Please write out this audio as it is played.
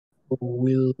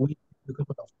We'll wait a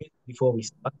couple of minutes before we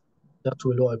start. That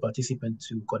will allow a participant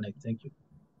to connect. Thank you.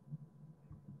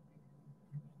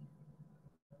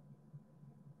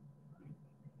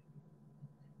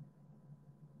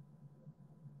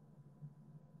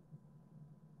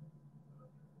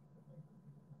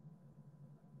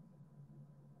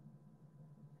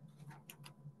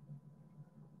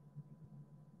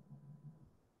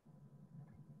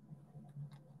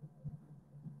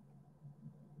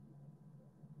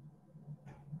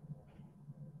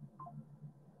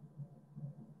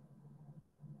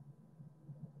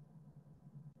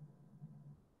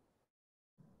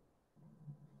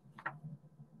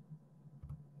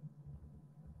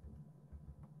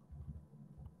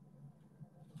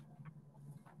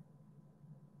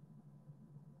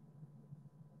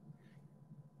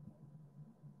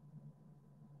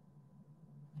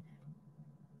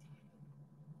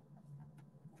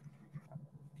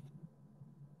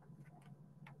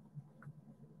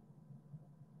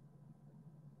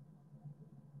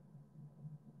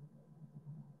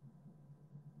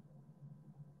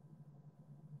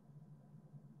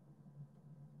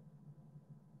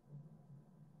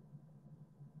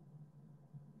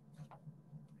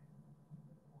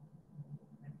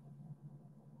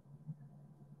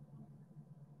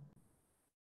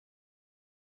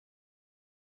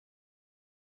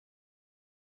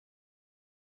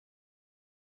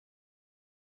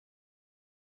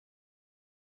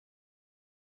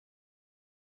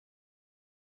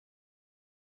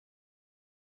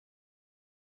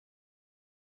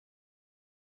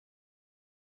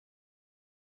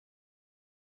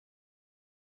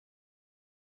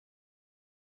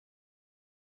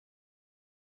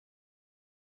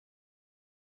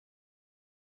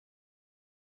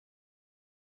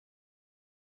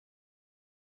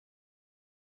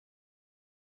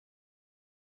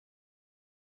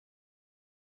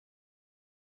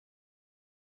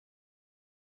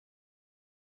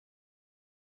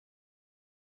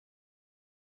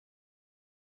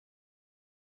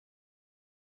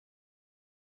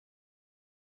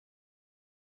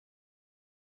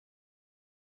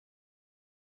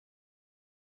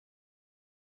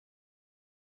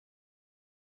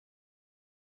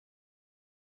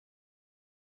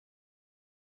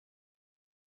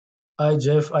 Hi,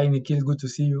 Jeff. Hi, Nikhil. Good to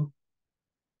see you.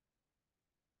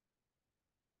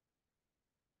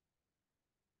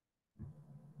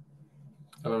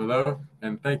 Hello, hello,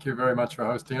 and thank you very much for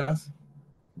hosting us.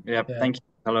 Yeah, Yeah, thank you.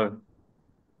 Hello.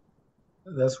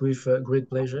 that's with great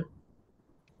pleasure.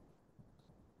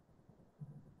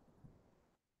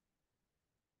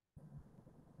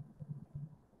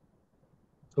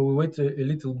 So we wait a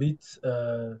little bit.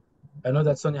 I know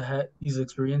that Sonia is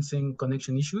experiencing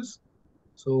connection issues.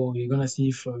 So we're going to see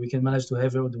if we can manage to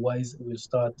have her. Otherwise, we'll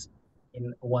start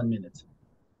in 1 minute.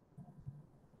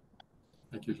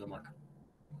 Thank you, Jean-Marc.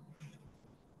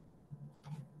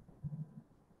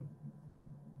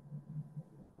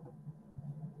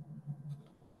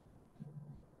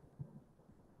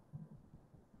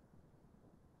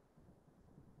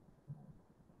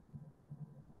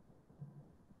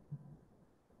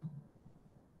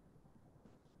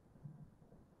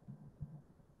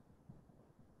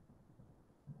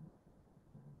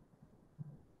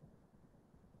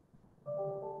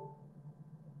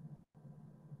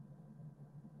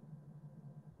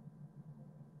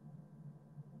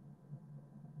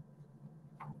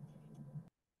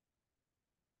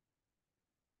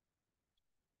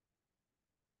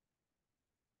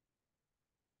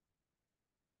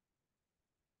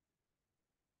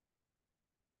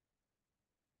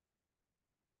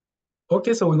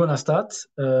 Okay, so we're going to start.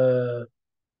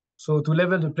 So to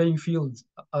level the playing field,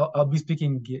 I'll be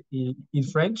speaking in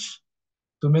French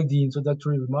to make the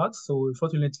introductory remarks. So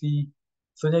unfortunately,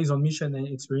 Sonia is on mission and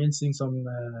experiencing some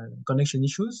connection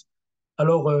issues.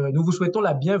 Alors, nous vous souhaitons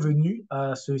la bienvenue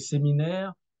à ce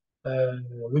séminaire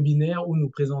webinaire où nous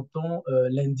présentons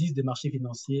l'indice des marchés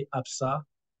financiers Absa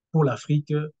pour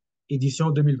l'Afrique, édition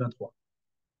 2023.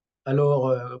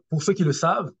 Alors, pour ceux qui le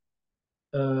savent,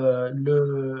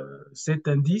 cet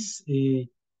indice est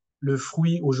le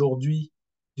fruit aujourd'hui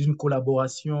d'une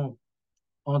collaboration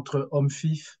entre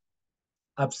OMFIF,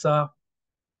 Absa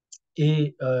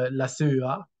et la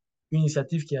CEA, une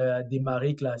initiative qui a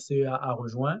démarré, que la CEA a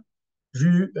rejoint,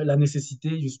 vu la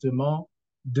nécessité justement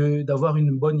d'avoir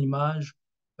une bonne image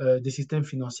des systèmes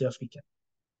financiers africains.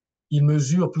 Il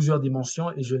mesure plusieurs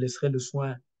dimensions et je laisserai le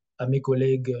soin à mes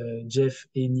collègues Jeff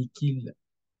et Nikhil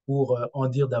pour en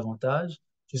dire davantage,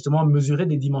 justement mesurer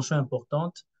des dimensions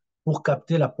importantes pour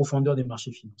capter la profondeur des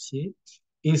marchés financiers,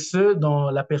 et ce, dans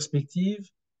la perspective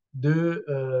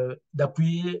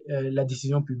d'appuyer la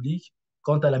décision publique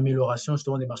quant à l'amélioration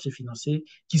justement des marchés financiers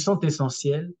qui sont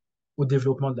essentiels au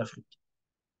développement de l'Afrique.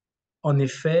 En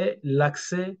effet,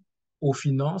 l'accès aux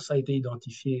finances a été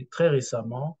identifié très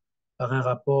récemment par un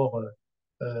rapport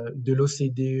de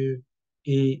l'OCDE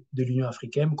et de l'Union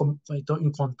africaine comme étant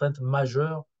une contrainte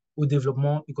majeure au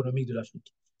développement économique de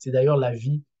l'Afrique. C'est d'ailleurs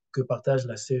l'avis que partage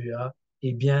la CEA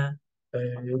et bien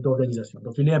d'organisation.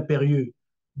 Donc, il est impérieux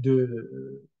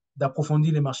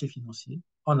d'approfondir les marchés financiers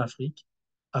en Afrique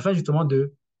afin justement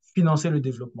de financer le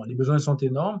développement. Les besoins sont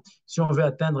énormes. Si on veut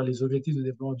atteindre les objectifs de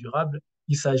développement durable,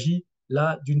 il s'agit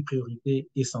là d'une priorité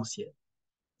essentielle.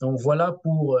 Donc voilà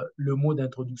pour le mot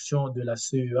d'introduction de la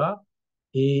CEA.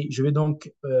 Et je vais donc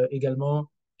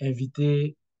également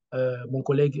inviter mon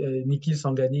collègue Nikhil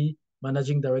Sangani,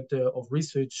 Managing Director of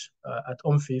Research at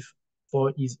OMFIF,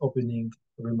 for his opening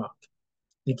remark.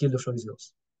 Nikhil, the floor is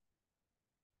yours.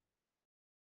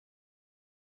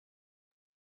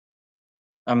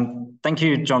 Thank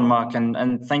you, John Mark,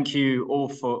 and thank you all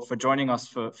for joining us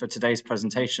for today's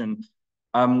presentation.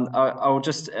 I'll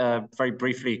just very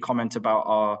briefly comment about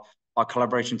our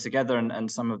collaboration together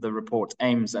and some of the report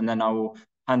aims, and then I will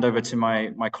hand over to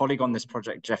my colleague on this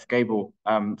project, Jeff Gable,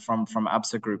 from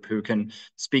Absa Group, who can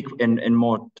speak in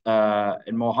more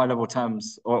high level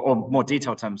terms or more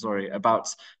detailed terms, sorry,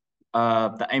 about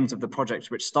the aims of the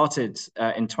project, which started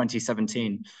in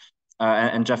 2017.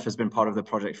 And Jeff has been part of the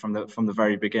project from the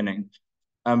very beginning.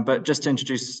 But just to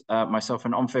introduce myself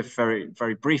and OMFIF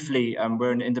very briefly,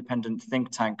 we're an independent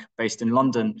think tank based in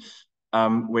London,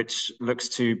 which looks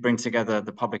to bring together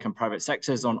the public and private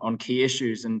sectors on key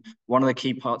issues. And one of the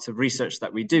key parts of research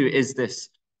that we do is this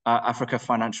Africa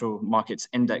Financial Markets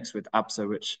Index with Absa,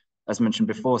 which, as mentioned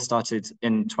before, started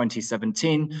in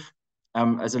 2017.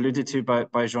 As alluded to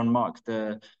by Jean-Marc,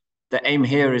 the aim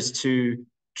here is to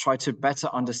try to better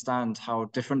understand how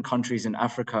different countries in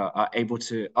Africa are able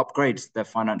to upgrade their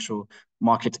financial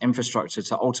market infrastructure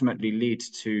to ultimately lead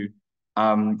to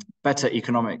better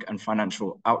economic and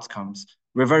financial outcomes.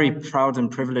 We're very proud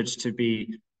and privileged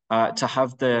to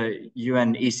have the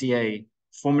UN ECA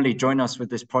formally join us with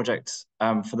this project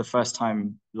for the first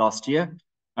time last year.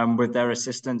 With their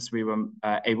assistance, we were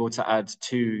able to add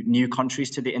 2 new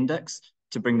countries to the index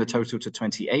to bring the total to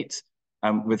 28,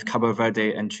 with Cabo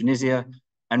Verde and Tunisia.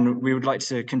 And we would like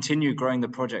to continue growing the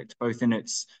project, both in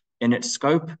its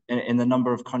scope, in the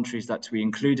number of countries that we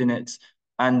include in it,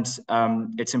 and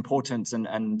its importance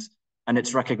and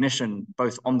its recognition,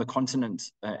 both on the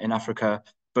continent in Africa,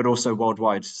 but also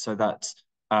worldwide, so that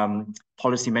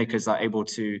policymakers are able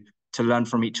to learn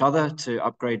from each other to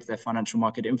upgrade their financial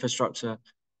market infrastructure,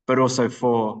 but also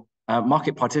for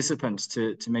market participants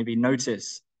to maybe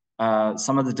notice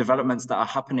some of the developments that are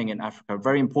happening in Africa,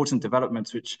 very important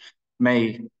developments which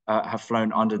may have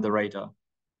flown under the radar.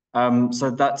 So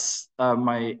that's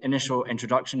my initial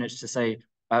introduction. It's to say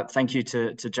thank you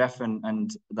to Jeff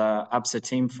and the Absa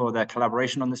team for their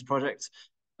collaboration on this project.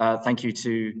 Thank you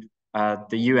to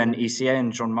the UN ECA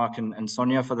and Jean-Marc and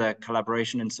Sonia for their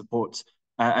collaboration and support,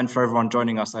 and for everyone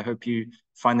joining us. I hope you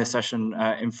find this session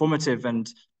informative,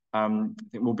 and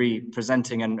we'll be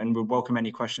presenting and we'll welcome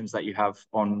any questions that you have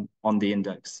on the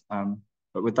index.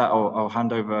 But with that, I'll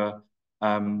hand over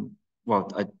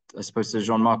well, I suppose to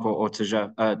Jean-Marc or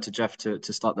to Jeff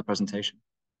to start the presentation.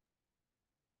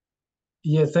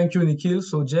 Yeah, thank you, Nikhil.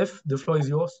 So Jeff, the floor is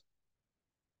yours.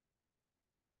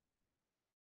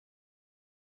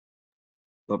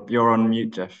 You're on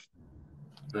mute, Jeff.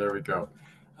 There we go.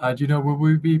 Do you know, will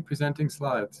we be presenting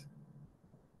slides?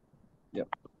 Yep.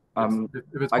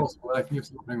 If it's possible, I can give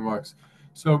some opening remarks.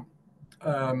 So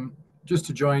just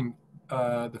to join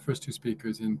the first 2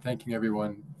 speakers in thanking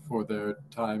everyone for their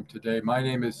time today. My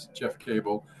name is Jeff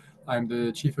Gable. I'm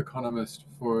the chief economist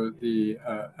for the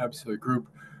Absa Group.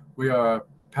 We are a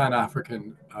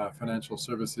Pan-African financial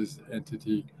services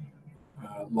entity,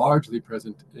 largely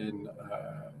present in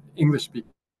English-speaking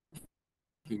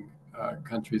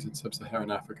countries in sub-Saharan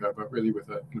Africa, but really with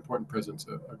an important presence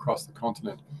across the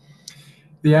continent.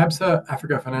 The Absa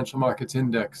Africa Financial Markets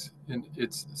Index, in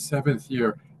its 7th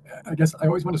year, I guess I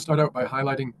always want to start out by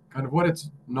highlighting kind of what it's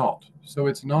not. So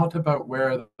it's not about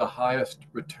where the highest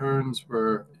returns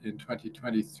were in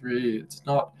 2023. It's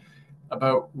not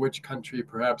about which country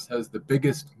perhaps has the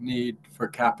biggest need for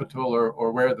capital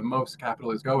or where the most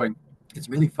capital is going. It's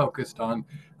really focused on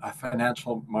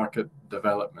financial market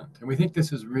development. And we think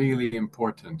this is really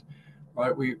important,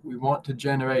 right? We want to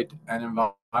generate an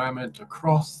environment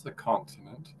across the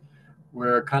continent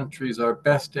where countries are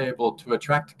best able to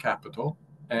attract capital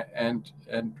and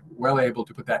well able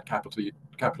to put that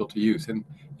capital to use. And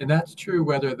that's true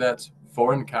whether that's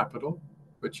foreign capital,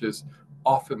 which is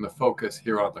often the focus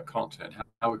here on the continent,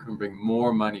 how we can bring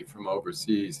more money from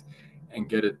overseas and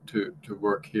get it to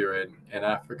work here in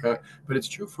Africa. But it's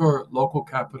true for local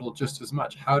capital just as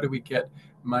much. How do we get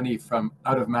money from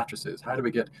out of mattresses? How do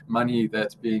we get money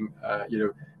that's being,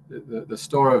 the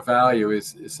store of value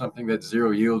is something that's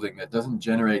zero yielding, that doesn't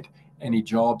generate any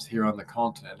jobs here on the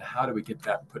continent? How do we get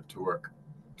that put to work?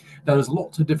 Now, there's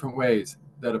lots of different ways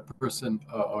that a person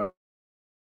or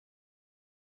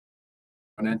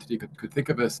an entity could think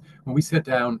of us. When we sit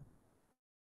down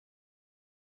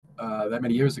that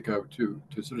many years ago to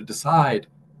sort of decide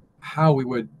how we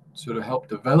would sort of help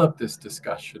develop this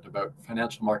discussion about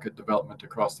financial market development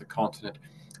across the continent,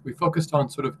 we focused on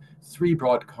sort of three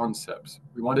broad concepts.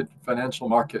 We wanted financial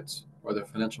markets, or the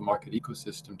financial market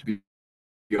ecosystem, to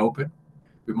be open.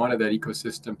 We wanted that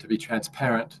ecosystem to be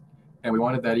transparent, and we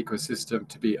wanted that ecosystem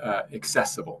to be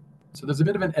accessible. So there's a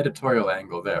bit of an editorial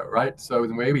angle there, right? So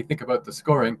the way we think about the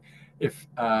scoring, if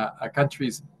a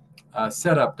country's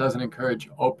setup doesn't encourage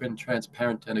open,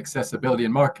 transparent, and accessibility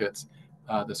in markets,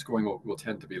 the scoring will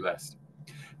tend to be less.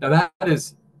 Now, that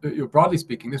is, broadly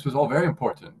speaking, this was all very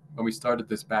important when we started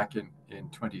this back in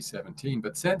 2017.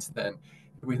 But since then,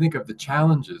 if we think of the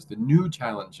challenges, the new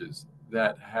challenges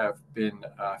that have been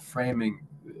framing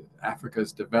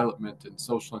Africa's development and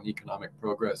social and economic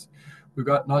progress, we've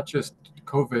got not just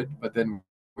COVID, but then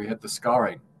we had the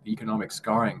scarring, the economic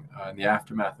scarring in the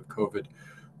aftermath of COVID.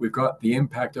 We've got the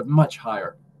impact of much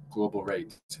higher global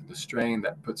rates and the strain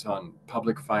that puts on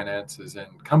public finances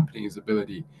and companies'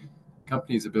 abilities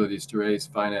to raise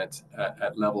finance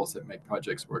at levels that make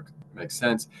projects make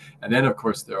sense. And then, of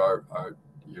course, there are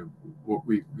what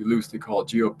we loosely call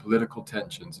geopolitical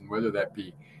tensions, and whether that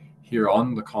be here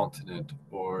on the continent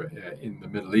or in the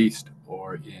Middle East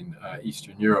or in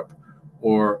Eastern Europe,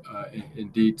 or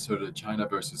indeed sort of China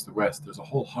versus the West. There's a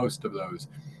whole host of those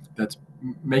that's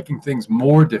making things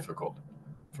more difficult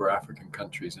for African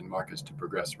countries and markets to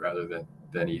progress rather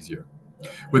than easier.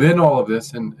 Within all of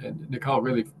this, and Nicole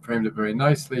really framed it very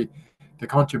nicely, the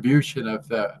contribution of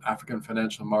the African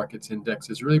Financial Markets Index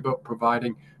is really about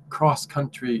providing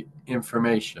cross-country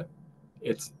information.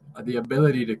 It's the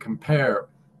ability to compare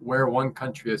where one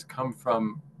country has come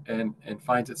from and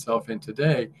finds itself in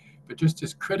today, but just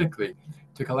as critically,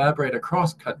 to collaborate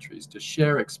across countries, to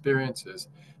share experiences,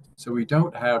 so we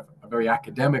don't have a very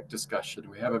academic discussion,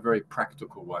 we have a very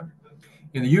practical one.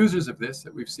 In the users of this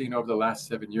that we've seen over the last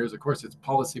 7 years, of course, it's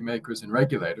policymakers and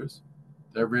regulators.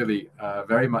 They're really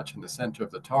very much in the center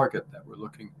of the target that we're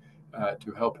looking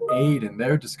to help aid in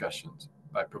their discussions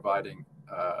by providing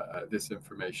this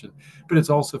information. But it's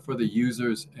also for the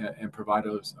users and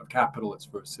providers of capital. It's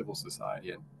for civil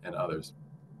society and others.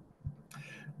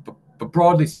 But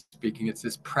broadly speaking, it's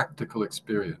this practical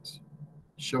experience,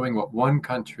 showing what one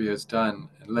country has done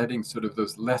and letting sort of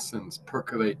those lessons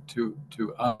percolate to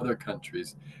other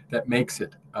countries that makes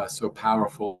it so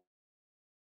powerful.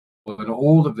 And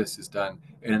all of this is done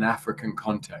in an African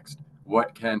context.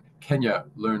 What can Kenya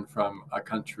learn from a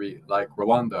country like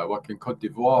Rwanda? What can Cote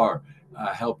d'Ivoire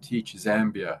help teach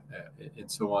Zambia, and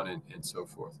so on and so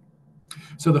forth?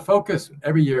 So the focus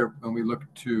every year when we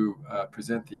look to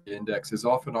present the index is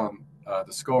often on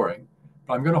the scoring.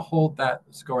 But I'm going to hold that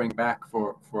scoring back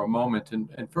for a moment.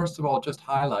 And first of all, just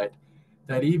highlight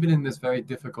that even in this very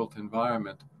difficult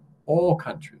environment, all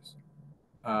countries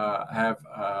have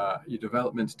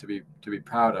developments to be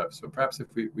proud of. So perhaps if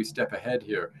we step ahead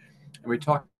here and we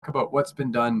talk about what's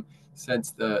been done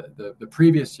since the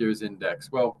previous year's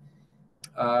index. Well,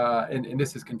 and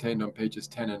this is contained on pages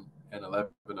 10 and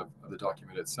 11 of the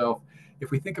document itself. If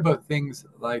we think about things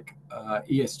like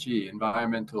ESG,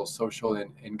 environmental, social,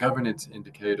 and governance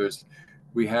indicators,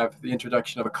 we have the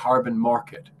introduction of a carbon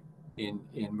market in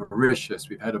Mauritius.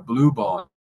 We've had a blue bond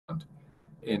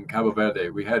in Cabo Verde.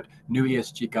 We had new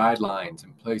ESG guidelines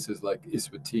in places like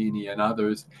Eswatini and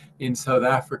others. In South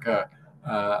Africa,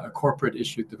 a corporate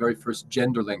issued the very first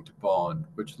gender-linked bond,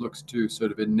 which looks to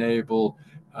sort of enable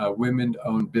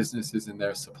women-owned businesses in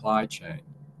their supply chain.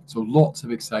 So lots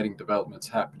of exciting developments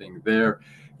happening there.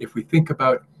 If we think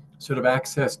about sort of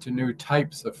access to new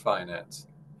types of finance,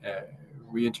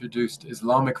 we introduced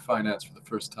Islamic finance for the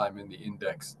first time in the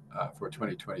index for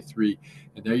 2023.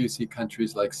 And there you see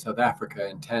countries like South Africa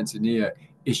and Tanzania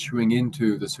issuing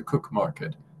into the Sukuk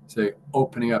market, say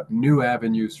opening up new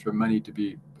avenues for money to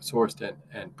be sourced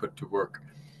and put to work.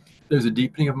 There's a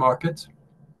deepening of markets.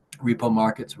 Repo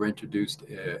markets were introduced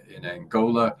in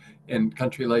Angola. In a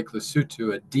country like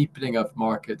Lesotho, a deepening of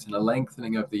markets and a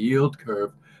lengthening of the yield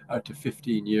curve out to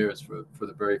 15 years for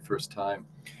the very first time.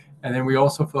 And then we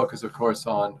also focus, of course,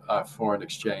 on foreign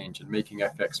exchange and making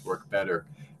FX work better.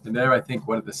 And there, I think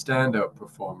one of the standout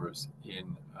performers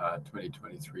in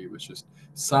 2023 was just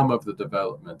some of the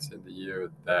developments in the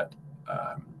year that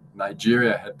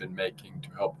Nigeria had been making to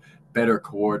help better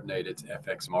coordinate its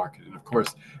FX market. And of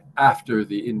course, after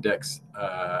the index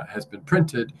has been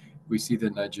printed, we see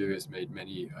that Nigeria has made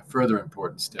many further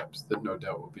important steps that no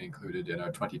doubt will be included in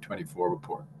our 2024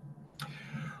 report.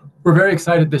 We're very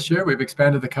excited this year. We've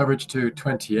expanded the coverage to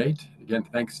 28. Again,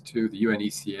 thanks to the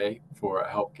UNECA for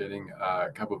help getting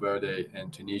Cabo Verde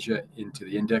and Tunisia into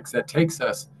the index. That takes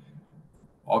us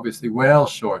obviously well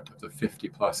short of the 50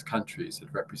 plus countries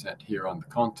that represent here on the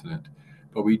continent.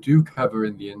 But we do cover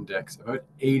in the index about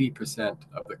 80%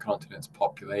 of the continent's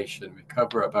population. We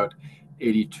cover about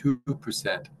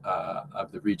 82%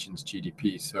 of the region's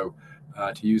GDP. So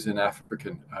to use an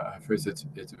African phrase,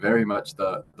 it's very much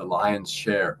the lion's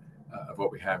share of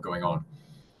what we have going on.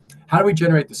 How do we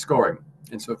generate the scoring?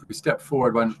 And so if we step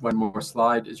forward one more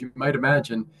slide, as you might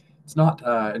imagine, it's not,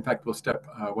 in fact, we'll step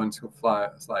one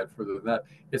slide further than that.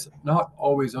 It's not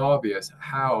always obvious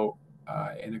how,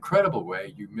 in an incredible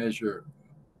way, you measure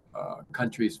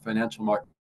countries' financial market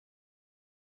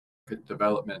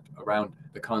development around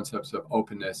the concepts of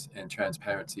openness and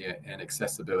transparency and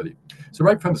accessibility. So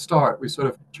right from the start, we sort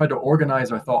of tried to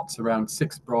organize our thoughts around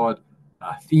 6 broad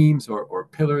themes or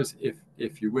pillars,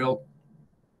 if you will.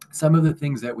 Some of the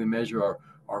things that we measure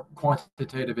are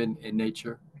quantitative in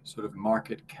nature, sort of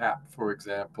market cap, for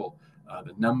example,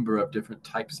 the number of different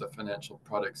types of financial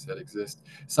products that exist.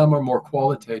 Some are more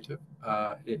qualitative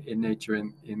in nature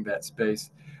in that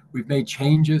space. We've made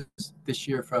changes this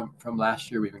year from last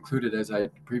year. We've included, as I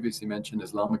previously mentioned,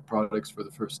 Islamic products for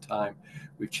the first time.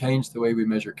 We've changed the way we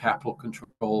measure capital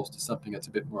controls to something that's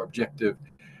a bit more objective.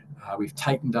 We've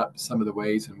tightened up some of the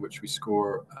ways in which we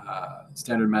score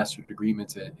standard mastered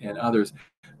agreements and others.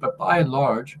 But by and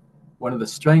large, one of the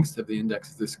strengths of the index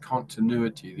is this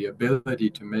continuity, the ability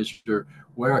to measure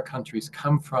where our countries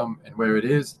come from and where it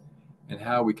is, and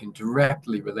how we can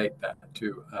directly relate that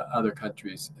to other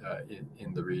countries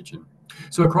in the region.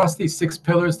 So across these 6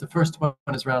 pillars, the first one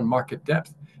is around market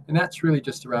depth, and that's really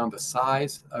just around the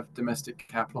size of domestic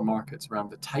capital markets, around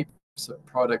the types of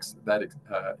products that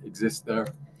exist there.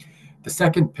 The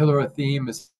second pillar or theme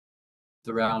is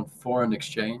around foreign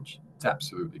exchange. It's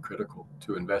absolutely critical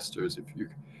to investors. If you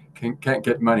can't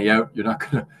get money out, you're not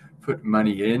going to put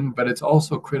money in, but it's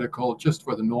also critical just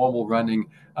for the normal running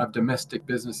of domestic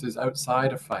businesses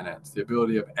outside of finance, the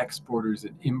ability of exporters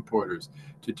and importers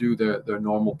to do their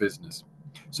normal business.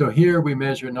 So here we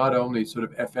measure not only sort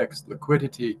of FX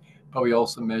liquidity, but we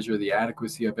also measure the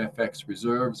adequacy of FX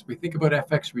reserves. We think about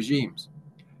FX regimes.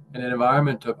 In an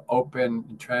environment of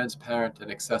open, transparent,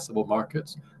 and accessible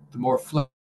markets, the more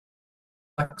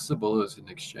flexible is an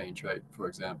exchange rate, for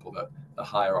example, the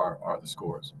higher are the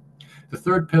scores. The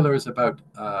third pillar is about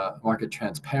market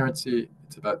transparency.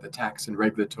 It's about the tax and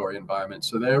regulatory environment.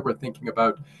 So there we're thinking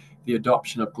about the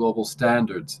adoption of global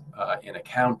standards in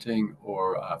accounting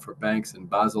or for banks in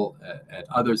Basel and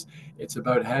others. It's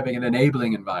about having an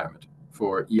enabling environment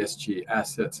for ESG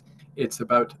assets. It's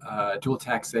about dual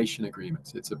taxation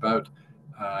agreements. It's about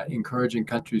encouraging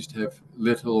countries to have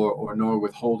little or no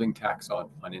withholding tax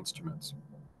on instruments.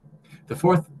 The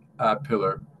fourth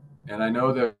pillar, and I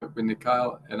know that when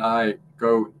Mikhail and I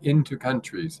go into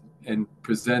countries and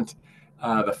present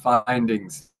the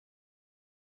findings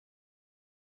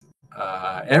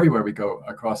everywhere we go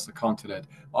across the continent,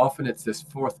 often it's this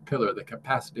fourth pillar, the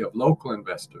capacity of local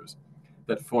investors,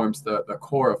 that forms the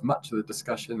core of much of the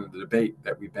discussion and the debate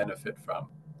that we benefit from.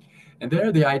 And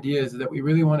there the idea is that we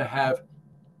really want to have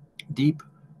deep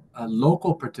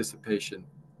local participation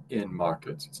in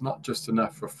markets. It's not just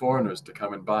enough for foreigners to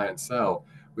come and buy and sell.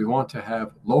 We want to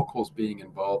have locals being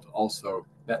involved also.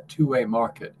 That two-way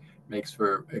market makes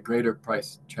for a greater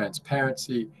price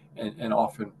transparency and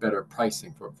often better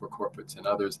pricing for corporates and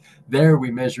others. There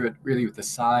we measure it really with the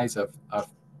size of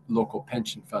local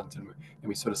pension funds, and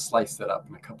we sort of slice that up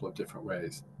in a couple of different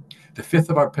ways. The fifth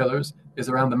of our pillars is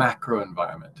around the macro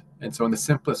environment. And so in the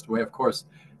simplest way, of course,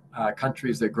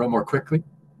 countries that grow more quickly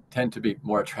tend to be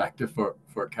more attractive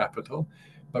for capital.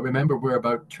 But remember, we're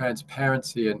about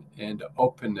transparency and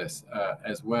openness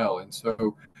as well. And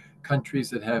so countries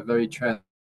that have very transparent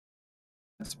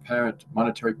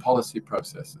monetary policy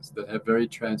processes, that have very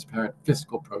transparent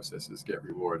fiscal processes get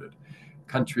rewarded.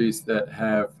 Countries that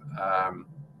have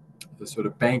the sort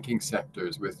of banking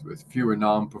sectors with fewer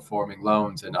non-performing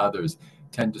loans and others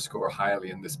tend to score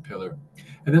highly in this pillar.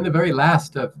 And then the very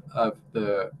last of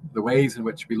the ways in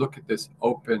which we look at this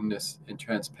openness and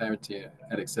transparency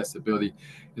and accessibility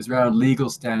is around legal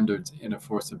standards and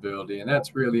enforceability. And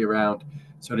that's really around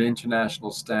sort of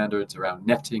international standards around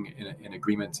netting in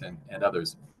agreements and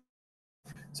others.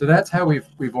 So that's how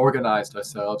we've organized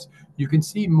ourselves. You can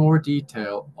see more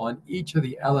detail on each of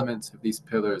the elements of these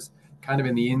pillars kind of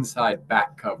in the inside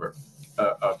back cover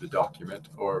of the document,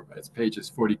 or it's pages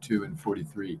 42 and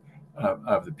 43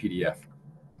 of the PDF.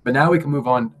 But now we can move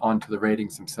on to the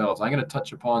ratings themselves. I'm going to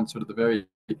touch upon sort of the very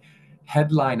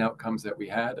headline outcomes that we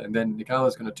had, and then Nicola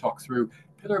is going to talk through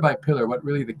pillar by pillar what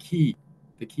really the key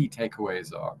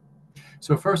takeaways are.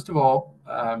 So first of all,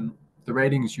 the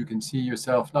ratings you can see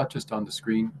yourself, not just on the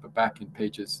screen, but back in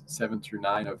pages 7 through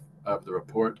 9 of the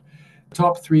report. The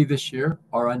top 3 this year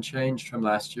are unchanged from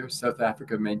last year. South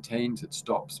Africa maintains its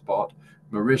top spot.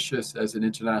 Mauritius, as an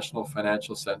international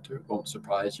financial center, won't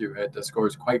surprise you, it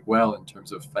scores quite well in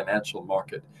terms of financial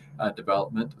market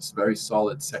development. It's a very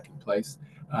solid second place.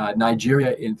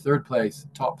 Nigeria in third place,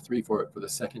 top 3 for the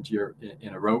second year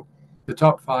in a row. The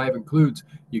top 5 includes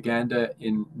Uganda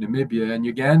in Namibia, and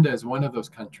Uganda is one of those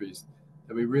countries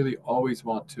that we really always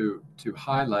want to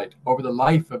highlight over the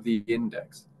life of the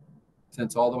index,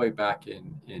 since all the way back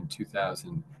in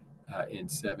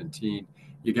 2017.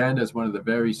 Uganda is one of the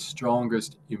very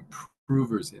strongest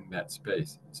improvers in that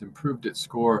space. It's improved its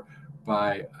score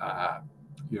by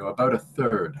about a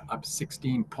third, up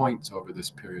 16 points over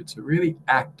this period. So really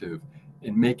active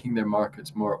in making their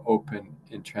markets more open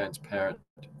and transparent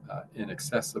and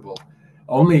accessible.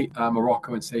 Only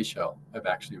Morocco and Seychelles have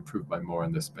actually improved by more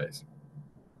in this space.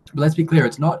 But let's be clear,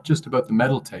 it's not just about the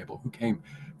medal table, who came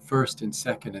first and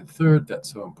second and third,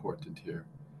 that's so important here.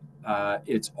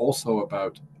 It's also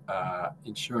about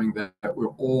ensuring that we're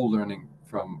all learning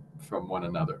from one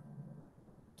another.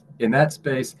 In that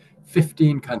space,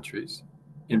 15 countries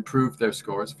improved their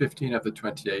scores. 15 of the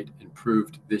 28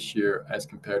 improved this year as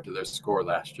compared to their score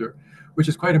last year, which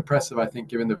is quite impressive, I think,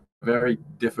 given the very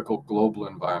difficult global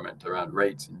environment around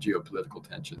rates and geopolitical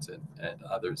tensions and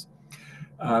others.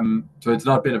 So it's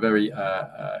not been a very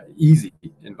easy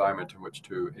environment in which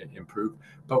to improve.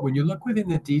 But when you look within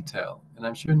the detail, and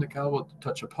I'm sure Nicola will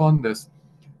touch upon this,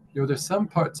 there's some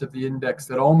parts of the index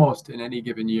that almost in any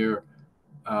given year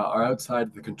are outside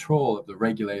of the control of the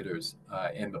regulators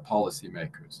and the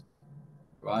policymakers,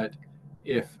 right?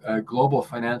 If global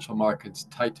financial markets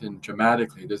tighten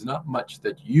dramatically, there's not much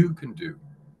that you can do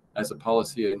as a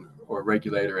policy or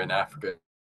regulator in Africa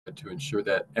to ensure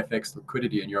that FX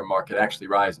liquidity in your market actually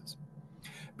rises.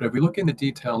 But if we look in the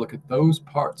detail, look at those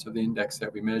parts of the index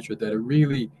that we measured that are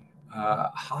really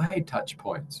high touch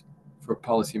points for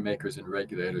policymakers and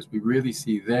regulators, we really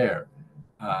see there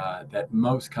that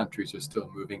most countries are still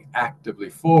moving actively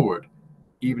forward,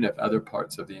 even if other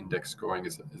parts of the index scoring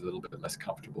is a little bit less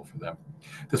comfortable for them.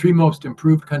 The 3 most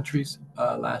improved countries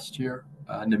last year,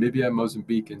 Namibia,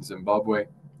 Mozambique, and Zimbabwe,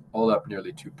 all up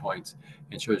nearly 2 points.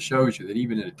 And so it shows you that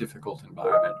even in a difficult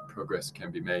environment, progress can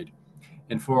be made.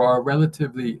 And for our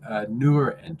relatively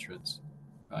newer entrants,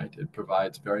 right, it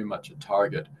provides very much a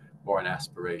target or an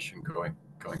aspiration going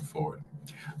forward.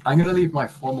 I'm going to leave my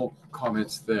formal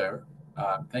comments there.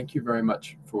 Thank you very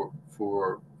much for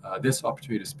this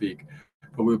opportunity to speak.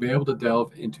 But we'll be able to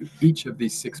delve into each of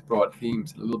these 6 broad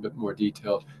themes in a little bit more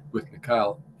detail with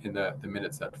Nicola in the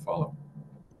minutes that follow.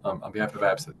 On behalf of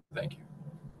Absa, thank you.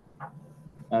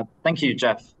 Thank you,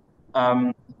 Jeff.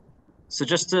 So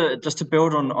just to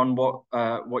build on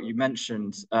what you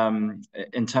mentioned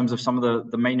in terms of some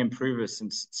of the main improvers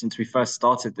since we first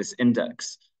started this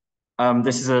index.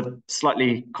 This is a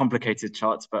slightly complicated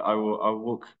chart, but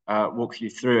I'll walk you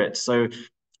through it. So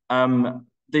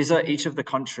these are each of the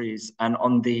countries, and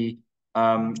on the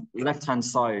left-hand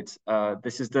side,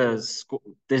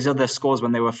 these are the scores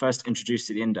when they were first introduced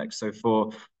to the index. So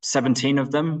for 17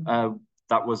 of them,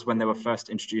 that was when they were first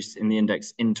introduced in the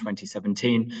index in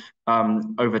 2017.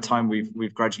 Over time,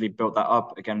 we've gradually built that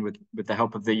up again with the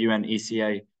help of the UN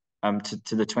ECA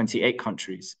to the 28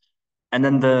 countries. And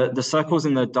then the circles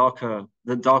in the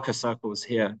darker circles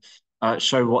here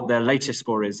show what their latest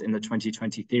score is in the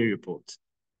 2020 theory report.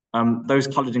 Those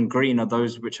colored in green are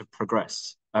those which have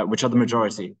progressed, which are the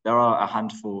majority. There are a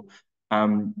handful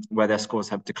where their scores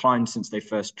have declined since they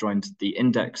first joined the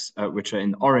index, which are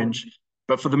in orange.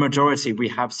 But for the majority, we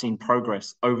have seen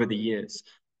progress over the years,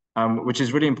 which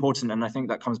is really important. And I think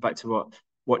that comes back to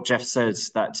what Jeff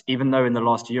says, that even though in the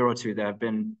last year or two, there have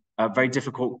been very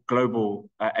difficult global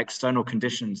external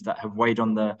conditions that have weighed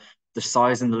on the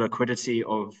size and the liquidity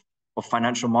of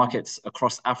financial markets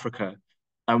across Africa.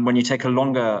 And when you take a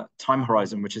longer time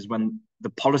horizon, which is when the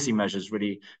policy measures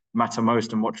really matter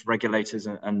most and what regulators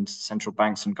and central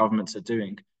banks and governments are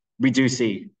doing, we do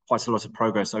see quite a lot of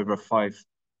progress over a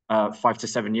 5 to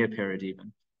 7 year period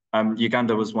even.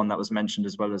 Uganda was one that was mentioned,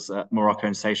 as well as Morocco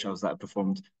and Seychelles that have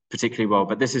performed particularly well.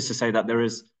 But this is to say that there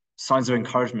is signs of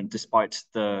encouragement despite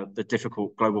the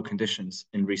difficult global conditions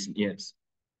in recent years.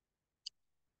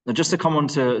 Now, just to come on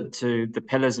to the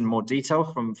pillars in more detail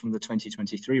from the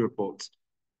 2023 report.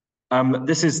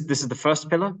 This is the first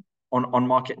pillar on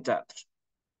market depth.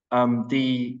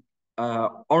 The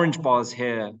orange bars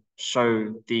here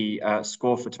show the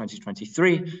score for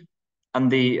 2023,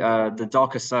 and the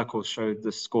darker circles show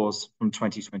the scores from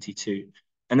 2022.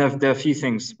 And there are a few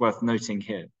things worth noting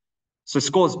here. So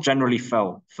scores generally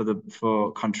fell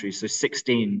for countries. So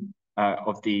 16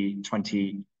 of the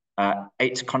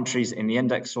 28 countries in the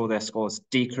index saw their scores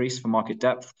decrease for market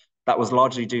depth. That was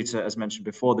largely due to, as mentioned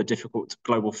before, the difficult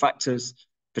global factors,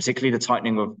 particularly the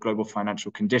tightening of global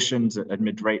financial conditions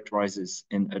amid rate rises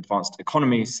in advanced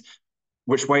economies,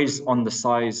 which weighs on the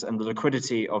size and the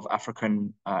liquidity of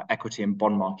African equity and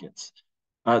bond markets.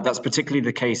 That's particularly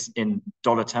the case in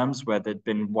dollar terms, where there'd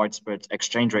been widespread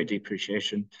exchange rate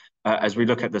depreciation, as we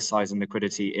look at the size and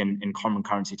liquidity in common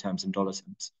currency terms and dollar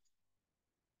terms.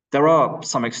 There are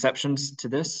some exceptions to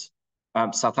this.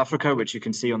 South Africa, which you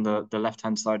can see on the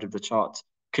left-hand side of the chart,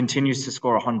 continues to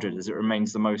score 100 as it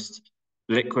remains the most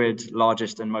liquid,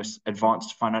 largest, and most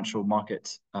advanced financial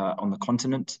market on the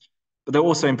continent. But there are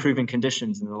also improving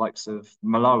conditions in the likes of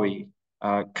Malawi,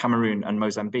 Cameroon, and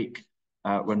Mozambique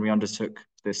when we undertook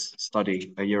this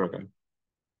study a year ago.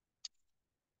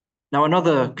 Now,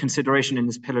 another consideration in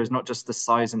this pillar is not just the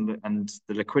size and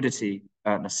the liquidity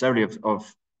necessarily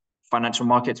of financial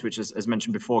markets, which, as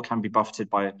mentioned before, can be buffeted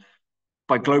by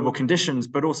global conditions,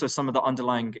 but also some of the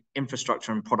underlying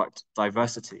infrastructure and product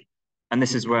diversity. And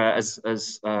this is where,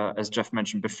 as Jeff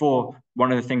mentioned before,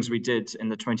 one of the things we did in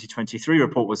the 2023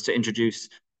 report was to introduce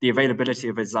the availability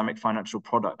of Islamic financial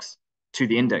products to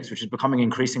the index, which is becoming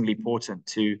increasingly important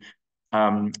to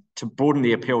broaden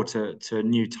the appeal to a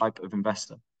new type of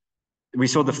investor. We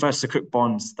saw the first Sukuk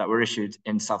bonds that were issued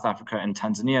in South Africa and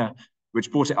Tanzania, which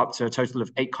brought it up to a total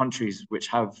of 8 countries which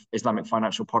have Islamic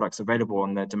financial products available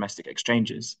on their domestic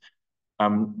exchanges.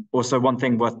 Also, one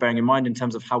thing worth bearing in mind in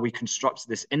terms of how we construct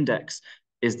this index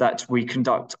is that we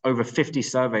conduct over 50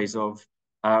 surveys of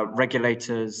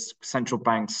regulators, central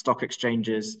banks, stock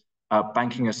exchanges,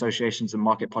 banking associations, and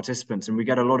market participants. And we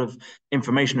get a lot of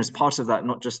information as part of that,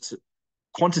 not just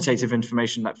quantitative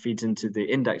information that feeds into the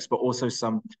index, but also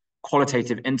some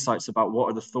qualitative insights about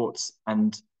what are the thoughts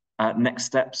and next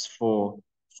steps for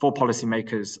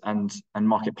policymakers and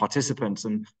market participants.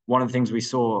 And one of the things we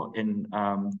saw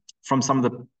from some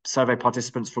of the survey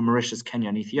participants from Mauritius, Kenya,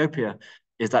 and Ethiopia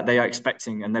is that they are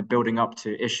expecting and they're building up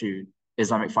to issue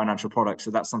Islamic financial products.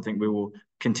 So that's something we will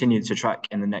continue to track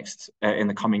in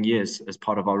the coming years as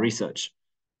part of our research.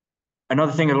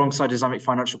 Another thing alongside Islamic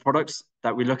financial products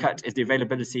that we look at is the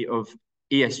availability of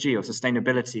ESG or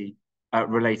sustainability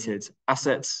related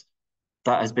assets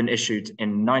that has been issued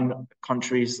in 9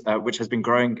 countries, which has been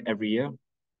growing every year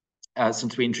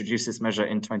since we introduced this measure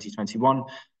in 2021.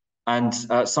 And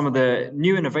some of the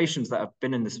new innovations that have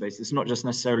been in this space, it's not just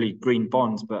necessarily green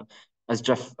bonds, but as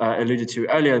Jeff alluded to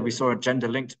earlier, we saw a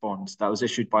gender-linked bond that was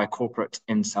issued by a corporate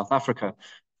in South Africa,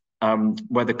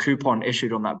 where the coupon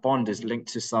issued on that bond is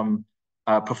linked to some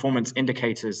performance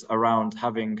indicators around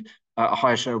having a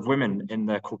higher share of women in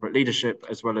their corporate leadership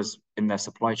as well as in their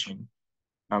supply chain.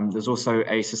 There's also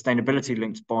a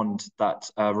sustainability-linked bond that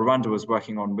Rwanda was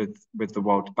working on with the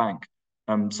World Bank.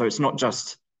 So it's not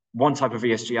just one type of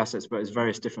ESG assets, but it's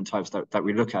various different types that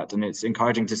we look at, and it's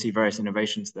encouraging to see various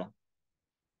innovations there.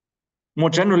 More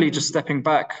generally, just stepping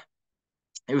back,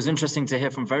 it was interesting to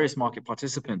hear from various market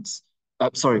participants,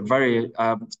 various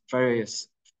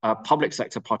public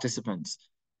sector participants,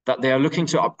 that they are looking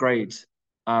to upgrade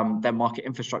their market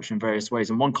infrastructure in various ways.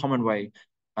 And one common way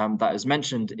that is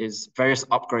mentioned is various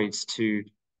upgrades to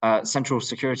central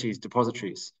securities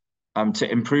depositories to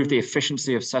improve the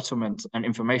efficiency of settlement and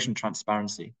information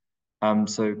transparency.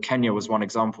 So Kenya was one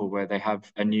example where they have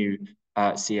a new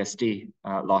CSD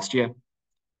last year.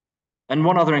 And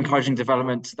one other encouraging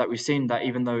development that we've seen, that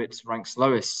even though it ranks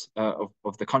lowest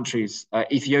of the countries,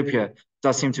 Ethiopia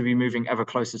does seem to be moving ever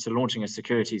closer to launching a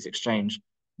securities exchange,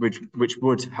 which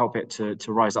would help it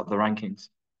to rise up the rankings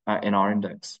in our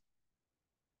index.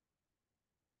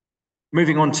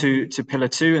 Moving on to pillar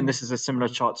 2, and this is a similar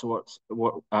chart to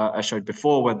what I showed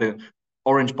before, where the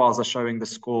orange bars are showing the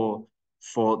score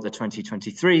for the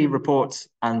 2023 report,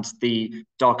 and the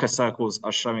darker circles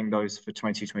are showing those for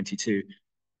 2022.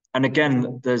 And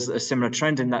again, there's a similar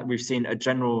trend in that we've seen a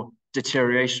general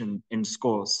deterioration in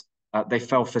scores. They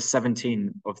fell for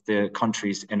 17 of the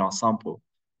countries in our sample.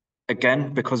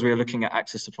 Again, because we are looking at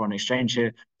access to foreign exchange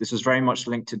here, this was very much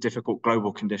linked to difficult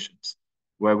global conditions,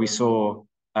 where we saw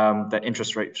that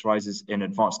interest rates rises in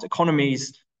advanced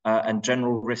economies and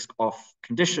general risk-off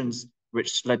conditions,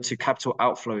 which led to capital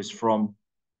outflows from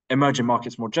emerging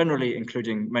markets more generally,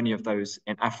 including many of those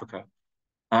in Africa.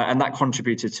 And that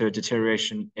contributed to a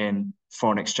deterioration in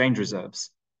foreign exchange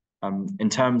reserves. In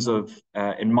terms of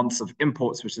in months of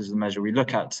imports, which is the measure we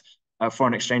look at,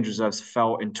 foreign exchange reserves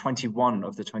fell in 21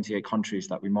 of the 28 countries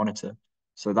that we monitor.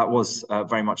 So that was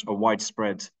very much a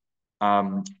widespread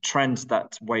trend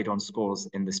that weighed on scores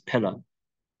in this pillar.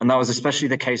 And that was especially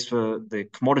the case for the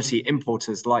commodity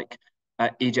importers like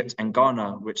Egypt and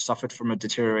Ghana, which suffered from a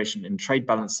deterioration in trade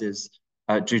balances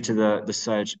due to the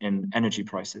surge in energy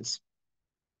prices.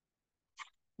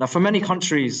 Now, for many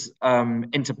countries,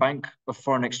 interbank of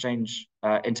foreign exchange,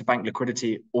 interbank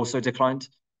liquidity also declined,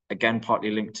 again,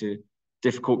 partly linked to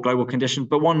difficult global conditions.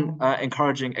 But one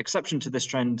encouraging exception to this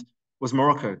trend was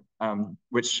Morocco,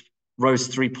 which rose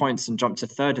 3 points and jumped to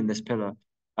third in this pillar,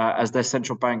 as their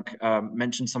central bank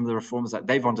mentioned some of the reforms that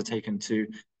they've undertaken to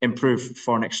improve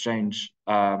foreign exchange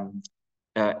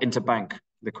interbank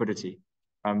liquidity.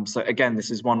 So again, this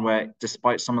is one where,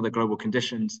 despite some of the global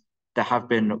conditions, there have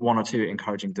been one or two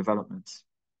encouraging developments.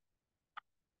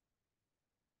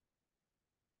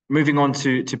 Moving on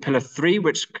to pillar 3,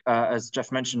 which, as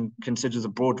Jeff mentioned, considers a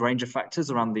broad range of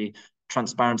factors around the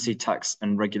transparency, tax,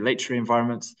 and regulatory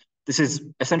environments. This is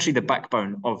essentially the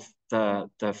backbone of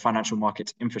the financial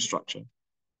market infrastructure.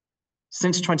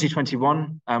 Since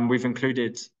 2021, we've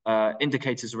included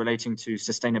indicators relating to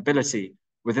sustainability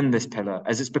within this pillar,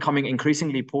 as it's becoming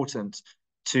increasingly important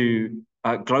to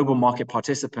global market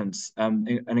participants.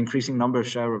 An increasing number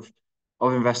of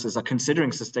investors are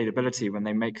considering sustainability when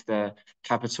they make their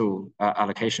capital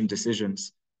allocation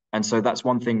decisions. And so that's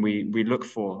one thing we look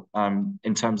for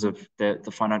in terms of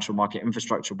the financial market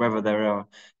infrastructure, whether there are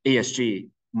ESG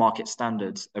market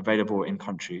standards available in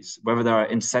countries, whether there are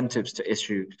incentives to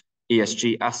issue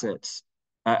ESG assets,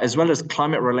 as well as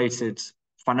climate-related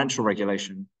financial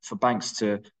regulation for banks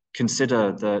to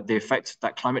consider the effect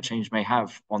that climate change may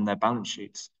have on their balance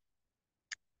sheets.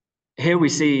 Here we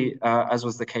see, as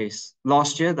was the case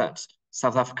last year, that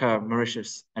South Africa,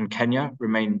 Mauritius, and Kenya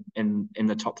remain in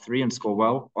the top 3 and score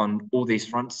well on all these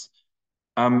fronts.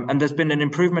 And there's been an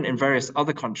improvement in various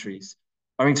other countries,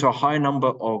 owing to a higher number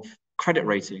of credit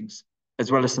ratings,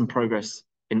 as well as some progress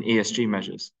in ESG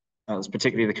measures. That's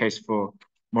particularly the case for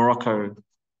Morocco,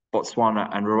 Botswana,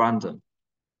 and Rwanda.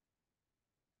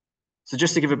 So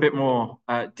just to give a bit more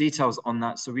details on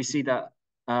that, so we see that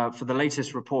for the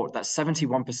latest report, that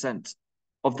 71%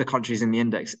 of the countries in the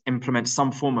index implement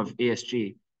some form of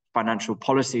ESG financial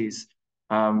policies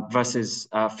versus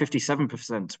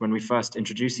 57% when we first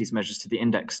introduced these measures to the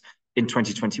index in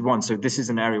 2021. So this is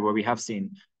an area where we have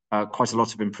seen quite a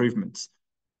lot of improvements.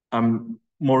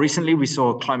 More recently, we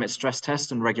saw climate stress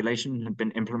tests and regulation had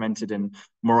been implemented in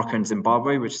Morocco and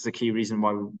Zimbabwe, which is a key reason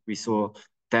why we saw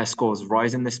their scores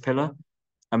rise in this pillar.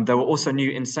 There were also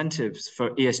new incentives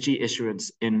for ESG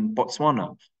issuance in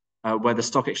Botswana, where the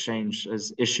stock exchange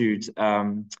has issued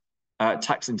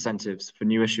tax incentives for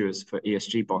new issuers for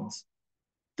ESG bonds.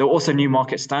 There were also new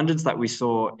market standards that we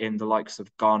saw in the likes of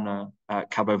Ghana,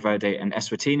 Cabo Verde, and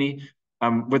Eswatini,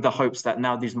 with the hopes that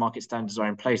now these market standards are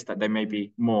in place, that there may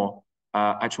be more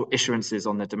actual issuances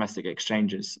on the domestic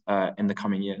exchanges in the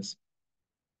coming years.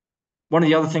 One of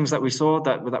the other things that we saw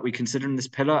that we consider in this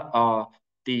pillar are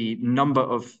the number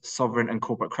of sovereign and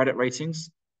corporate credit ratings.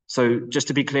 So just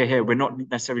to be clear here, we're not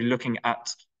necessarily looking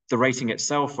at the rating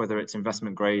itself, whether it's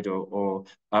investment grade or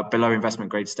below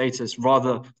investment grade status,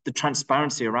 rather the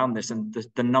transparency around this and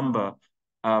the number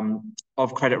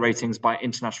of credit ratings by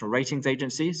international ratings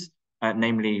agencies,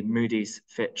 namely Moody's,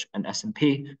 Fitch, and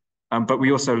S&P. But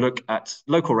we also look at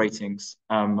local ratings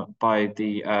by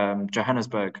the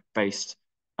Johannesburg-based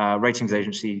ratings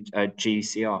agency,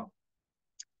 GCR.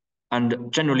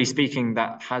 And generally speaking,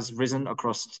 that has risen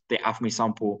across the AFME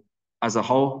sample as a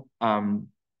whole,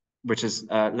 which has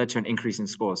led to an increase in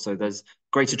scores. So there's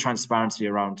greater transparency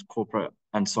around corporate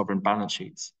and sovereign balance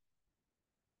sheets.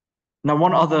 Now,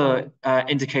 one other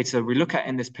indicator we look at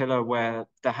in this pillar where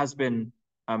there has been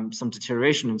some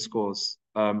deterioration in scores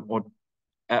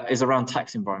is around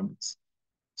tax environments.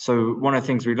 So one of the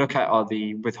things we look at are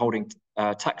the withholding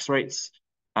tax rates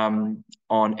on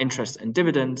interest and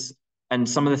dividends. And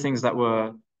some of the things that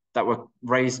were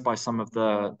raised by some of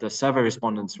the survey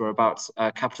respondents were about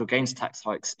capital gains tax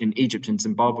hikes in Egypt and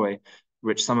Zimbabwe,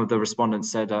 which some of the respondents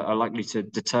said are likely to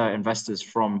deter investors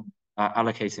from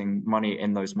allocating money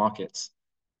in those markets.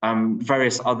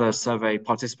 Various other survey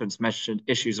participants mentioned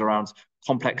issues around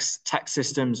complex tax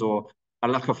systems or a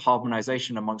lack of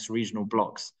harmonization amongst regional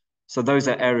blocks. So those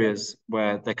are areas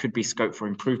where there could be scope for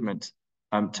improvement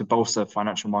to bolster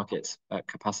financial market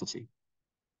capacity.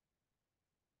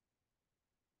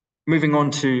 Moving on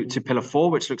to Pillar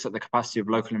 4, which looks at the capacity of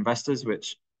local investors,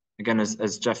 which, again,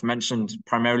 as Jeff mentioned,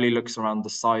 primarily looks around the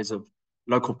size of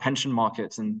local pension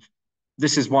markets. And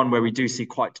this is one where we do see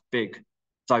quite big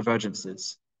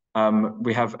divergences.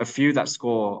 We have a few that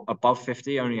score above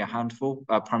 50, only a handful,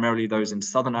 primarily those in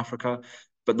Southern Africa.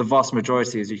 But the vast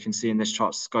majority, as you can see in this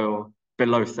chart, score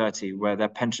below 30, where their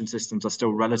pension systems are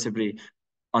still relatively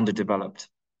underdeveloped.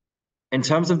 In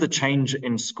terms of the change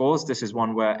in scores, this is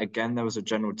one where, again, there was a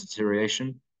general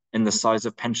deterioration in the size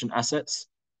of pension assets,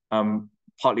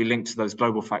 partly linked to those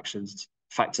global factors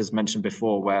mentioned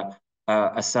before, where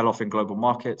a sell-off in global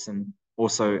markets and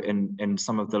also in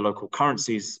some of the local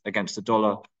currencies against the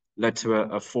dollar led to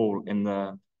a fall in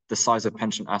the size of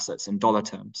pension assets in dollar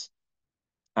terms.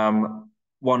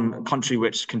 One country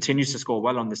which continues to score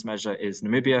well on this measure is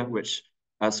Namibia, which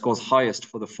scores highest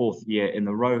for the 4th year in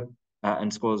a row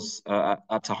and scores at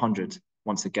 100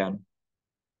 once again.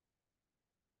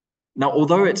 Now,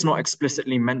 although it's not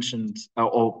explicitly mentioned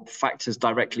or factors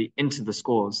directly into the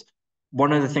scores,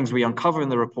 one of the things we uncover in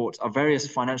the report are various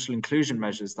financial inclusion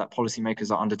measures that policymakers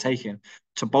are undertaking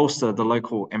to bolster the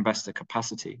local investor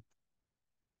capacity.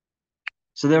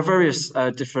 So there are various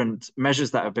different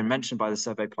measures that have been mentioned by the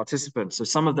survey participants. So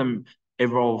some of them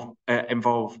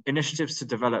involve initiatives to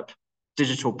develop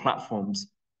digital platforms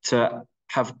to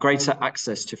have greater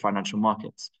access to financial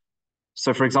markets.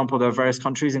 So, for example, there are various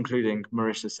countries, including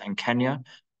Mauritius and Kenya,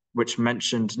 which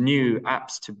mentioned new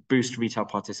apps to boost retail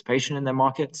participation in their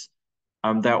markets.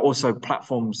 There are also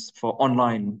platforms for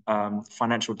online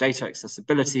financial data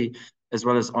accessibility, as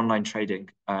well as online trading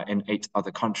in 8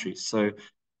 other countries. So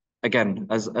again,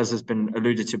 as has been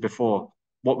alluded to before,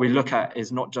 what we look at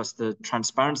is not just the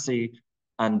transparency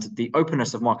and the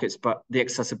openness of markets, but the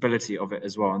accessibility of it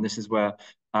as well. And this is where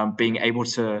being able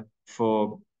to,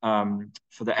 for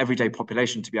the everyday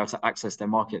population to be able to access their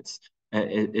markets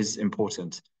is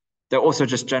important. There are also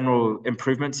just general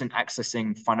improvements in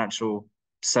accessing financial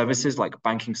services like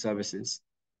banking services,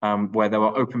 where there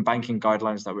were open banking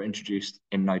guidelines that were introduced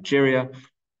in Nigeria.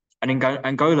 And in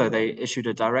Angola, they issued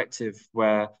a directive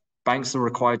where banks are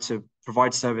required to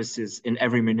provide services in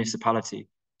every municipality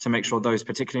to make sure those,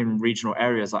 particularly in regional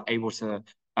areas, are able to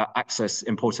access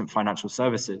important financial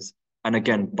services, and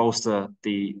again, bolster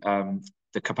the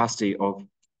capacity of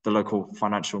the local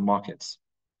financial markets.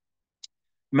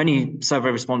 Many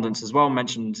survey respondents as well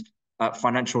mentioned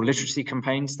financial literacy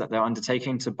campaigns that they're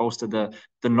undertaking to bolster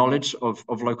the knowledge of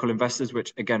local investors,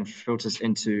 which again filters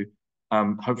into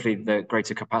hopefully the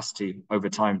greater capacity over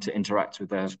time to interact with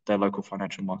their local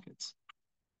financial markets.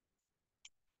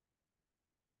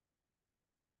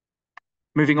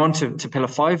 Moving on to Pillar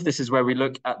 5, this is where we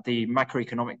look at the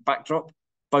macroeconomic backdrop,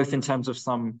 both in terms of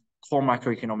some core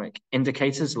macroeconomic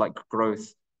indicators like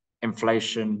growth,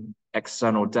 inflation,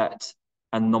 external debt,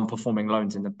 and non-performing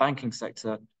loans in the banking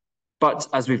sector. But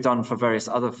as we've done for various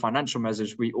other financial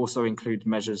measures, we also include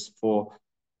measures for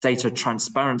data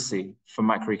transparency for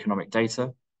macroeconomic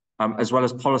data, as well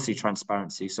as policy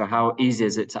transparency. So how easy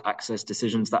is it to access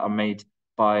decisions that are made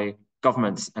by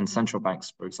governments and central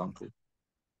banks, for example?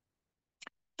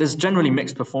 There's generally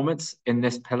mixed performance in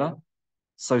this pillar.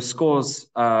 So scores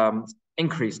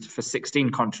increased for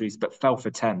 16 countries, but fell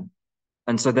for 10.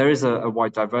 And so there is a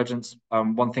wide divergence.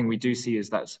 One thing we do see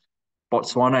is that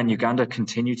Botswana and Uganda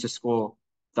continue to score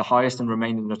the highest and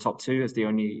remain in the top 2 as the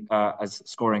only as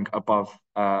scoring above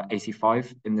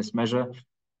 85 in this measure.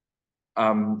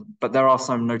 But there are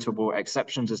some notable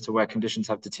exceptions as to where conditions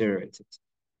have deteriorated.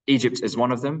 Egypt is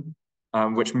one of them,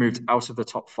 which moved out of the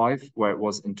top 5 where it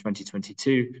was in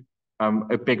 2022.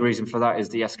 A big reason for that is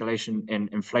the escalation in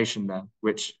inflation there,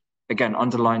 which again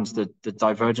underlines the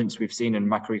divergence we've seen in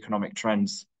macroeconomic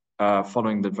trends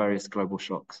following the various global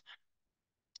shocks.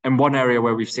 And one area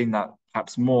where we've seen that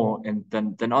perhaps more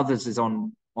than others is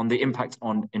on the impact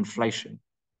on inflation.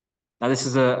 Now, this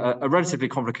is a relatively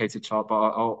complicated chart, but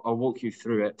I'll walk you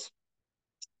through it.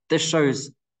 This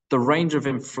shows the range of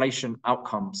inflation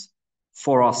outcomes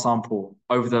for our sample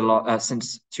over the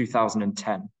since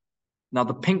 2010. Now,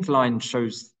 the pink line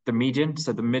shows the median,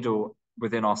 so the middle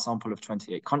within our sample of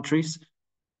 28 countries,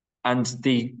 and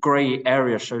the gray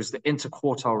area shows the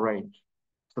interquartile range.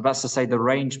 So that's to say the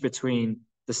range between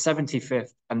the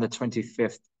 75th and the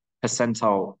 25th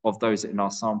percentile of those in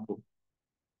our sample.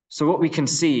 So what we can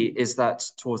see is that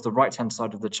towards the right-hand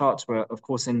side of the chart, where of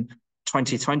course in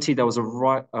 2020, there was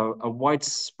a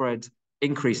widespread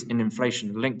increase in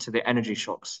inflation linked to the energy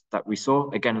shocks that we saw,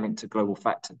 again linked to global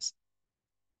factors.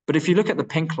 But if you look at the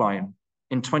pink line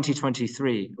in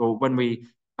 2023, or when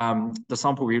the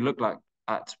sample we looked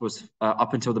at was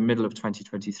up until the middle of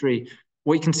 2023,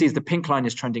 what you can see is the pink line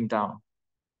is trending down.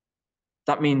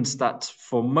 That means that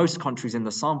for most countries in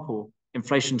the sample,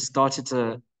 inflation started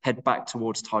to head back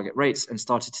towards target rates and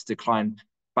started to decline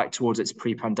back towards its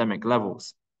pre-pandemic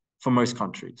levels for most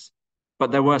countries.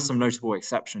 But there were some notable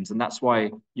exceptions, and that's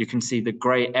why you can see the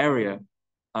gray area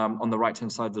on the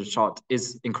right-hand side of the chart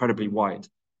is incredibly wide.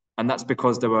 And that's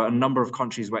because there were a number of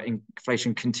countries where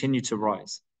inflation continued to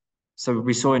rise. So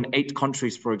we saw in 8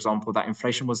 countries, for example, that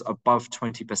inflation was above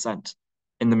 20%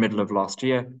 in the middle of last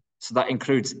year. So that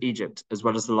includes Egypt, as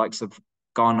well as the likes of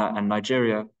Ghana and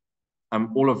Nigeria,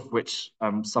 all of which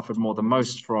suffered more than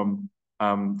most from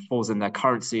falls in their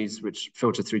currencies, which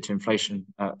filter through to inflation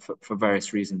for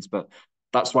various reasons. But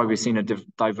that's why we've seen a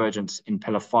divergence in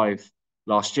Pillar 5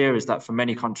 last year, is that for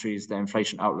many countries, their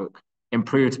inflation outlook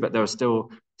improved, but there are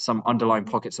still some underlying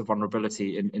pockets of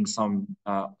vulnerability in some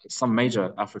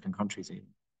major African countries even.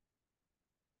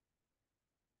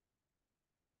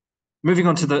 Moving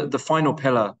on to the final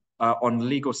pillar on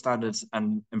legal standards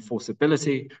and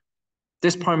enforceability,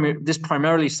 this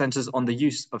primarily centers on the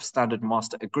use of standard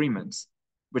master agreements,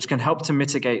 which can help to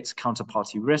mitigate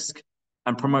counterparty risk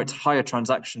and promote higher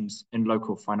transactions in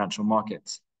local financial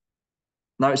markets.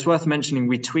 Now, it's worth mentioning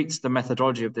we tweaked the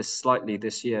methodology of this slightly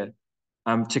this year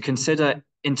to consider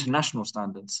international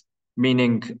standards,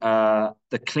 meaning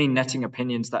the clean netting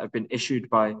opinions that have been issued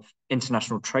by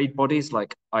international trade bodies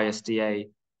like ISDA,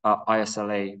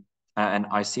 ISLA, and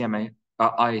ICMA,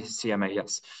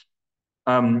 yes.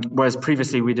 Whereas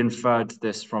previously we'd inferred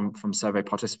this from survey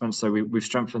participants. So we've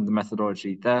strengthened the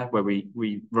methodology there, where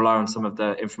we rely on some of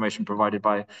the information provided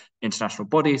by international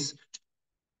bodies.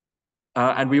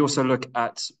 And we also look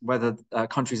at whether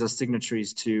countries are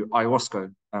signatories to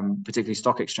IOSCO, particularly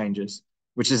stock exchanges,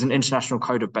 which is an international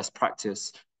code of best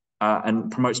practice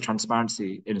and promotes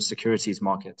transparency in securities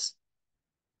markets.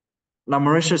 Now,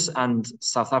 Mauritius and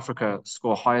South Africa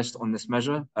score highest on this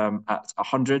measure at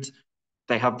 100.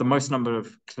 They have the most number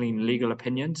of clean legal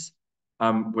opinions,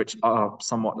 which are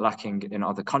somewhat lacking in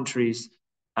other countries.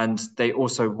 And they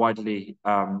also widely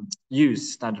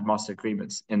use standard master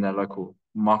agreements in their local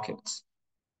markets.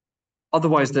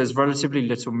 Otherwise, there's relatively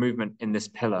little movement in this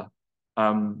pillar.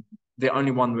 The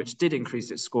only one which did increase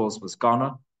its scores was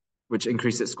Ghana, which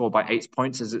increased its score by 8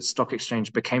 points as its stock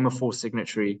exchange became a full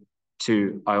signatory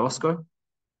to IOSCO.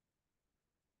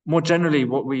 More generally,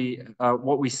 what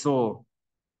we saw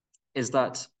is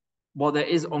that while there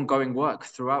is ongoing work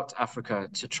throughout Africa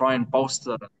to try and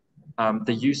bolster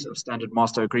the use of standard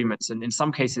master agreements, and in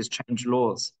some cases change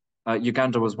laws.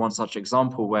 Uganda was one such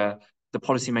example where the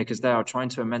policymakers there are trying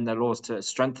to amend their laws to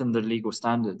strengthen the legal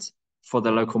standards for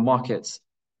the local markets.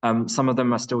 Some of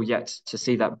them are still yet to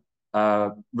see that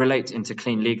relate into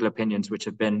clean legal opinions, which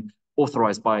have been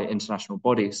authorized by international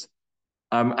bodies.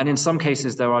 And in some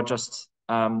cases, there are just,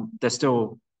 they're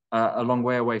still a long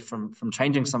way away from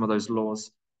changing some of those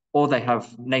laws, or they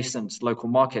have nascent local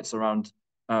markets around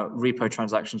repo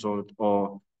transactions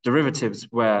or derivatives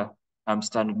where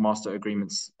standard master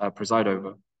agreements preside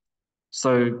over.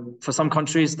 So for some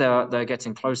countries, they're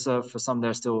getting closer. For some,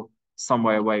 they're still some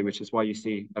way away, which is why you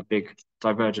see a big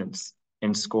divergence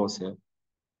in scores here.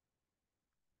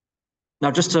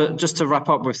 Now, just to wrap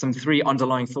up with some 3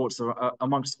 underlying thoughts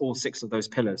amongst all 6 of those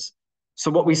pillars. So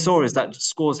what we saw is that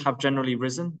scores have generally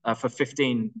risen for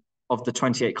 15 of the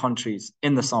 28 countries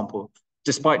in the sample,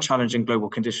 despite challenging global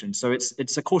conditions. So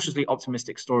it's a cautiously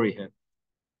optimistic story here.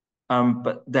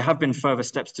 But there have been further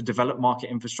steps to develop market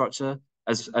infrastructure.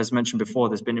 As mentioned before,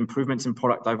 there's been improvements in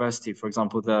product diversity. For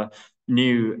example, the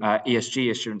new ESG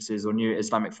issuances or new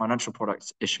Islamic financial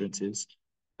products issuances.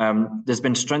 There's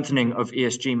been strengthening of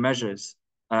ESG measures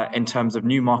in terms of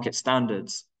new market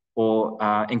standards or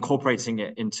incorporating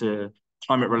it into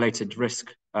climate-related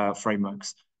risk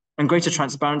frameworks. And greater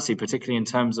transparency, particularly in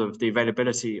terms of the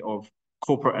availability of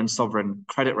corporate and sovereign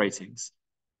credit ratings.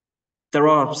 There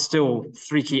are still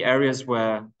 3 key areas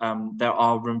where there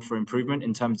are room for improvement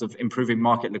in terms of improving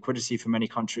market liquidity for many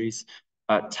countries.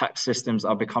 Tax systems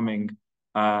are becoming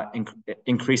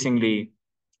increasingly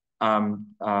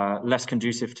less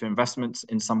conducive to investments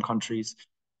in some countries,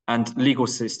 and legal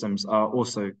systems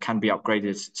can be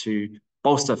upgraded to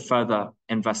bolster further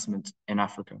investment in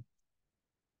Africa.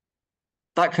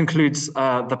 That concludes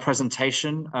the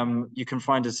presentation. You can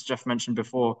find, as Jeff mentioned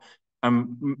before,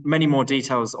 many more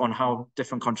details on how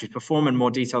different countries perform and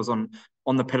more details on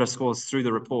the pillar scores through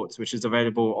the reports, which is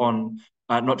available on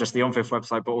not just the OMFIF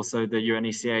website, but also the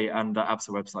UNECA and the Absa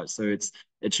website. So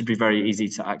it should be very easy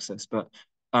to access. But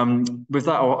with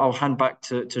that, I'll hand back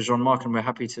to Jean-Marc, and we're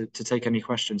happy to take any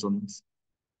questions on this.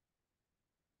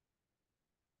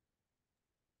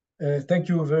 Thank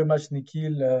you very much,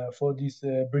 Nikhil, for this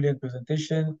brilliant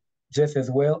presentation. Jess as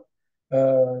well.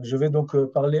 Je vais donc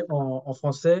parler en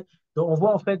français. Donc, on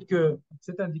voit en fait que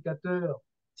cet indicateur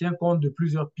tient compte de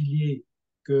plusieurs piliers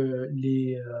que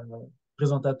les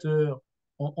présentateurs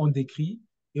ont décrits.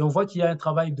 Et on voit qu'il y a un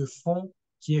travail de fond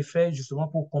qui est fait justement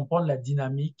pour comprendre la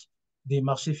dynamique des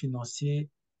marchés financiers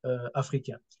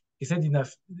africains. Et cette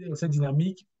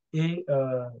dynamique est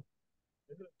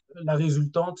la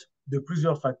résultante de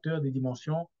plusieurs facteurs, des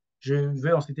dimensions. Je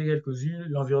vais en citer quelques-unes: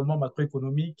 l'environnement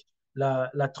macroéconomique,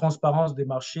 la transparence des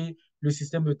marchés, le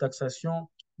système de taxation,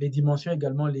 les dimensions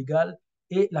également légales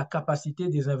et la capacité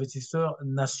des investisseurs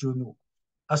nationaux.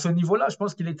 À ce niveau-là, je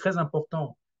pense qu'il est très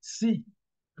important, si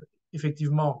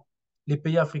effectivement les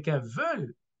pays africains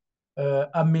veulent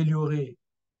améliorer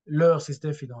leur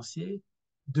système financier,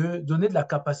 de donner de la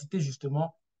capacité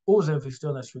justement aux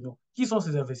investisseurs nationaux. Qui sont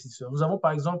ces investisseurs? Nous avons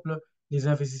par exemple les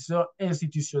investisseurs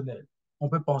institutionnels. On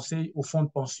peut penser aux fonds de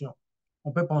pension,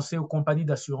 on peut penser aux compagnies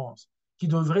d'assurance qui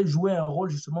devraient jouer un rôle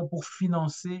justement pour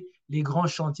financer les grands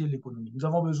chantiers de l'économie. Nous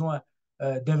avons besoin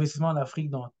d'investissements en Afrique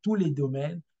dans tous les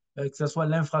domaines, que ce soit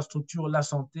l'infrastructure, la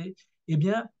santé. Eh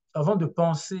bien, avant de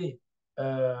penser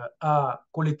à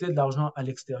collecter de l'argent à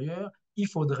l'extérieur, il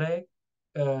faudrait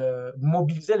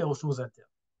mobiliser les ressources internes.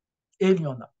 Et il y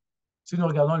en a. Si nous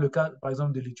regardons le cas, par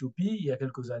exemple, de l'Éthiopie, il y a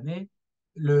quelques années,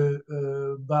 le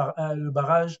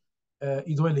barrage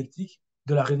hydroélectrique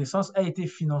de la Renaissance a été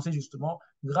financé justement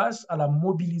grâce à la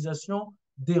mobilisation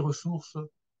des ressources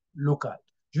locales.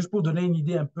 Juste pour donner une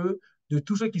idée un peu de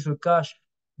tout ce qui se cache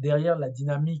derrière la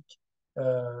dynamique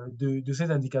de ces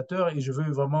indicateurs, et je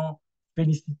veux vraiment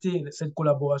féliciter cette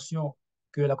collaboration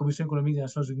que la Commission économique des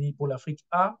Nations Unies pour l'Afrique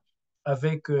a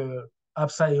avec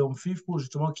Absa et OMFIF pour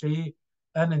justement créer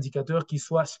un indicateur qui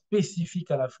soit spécifique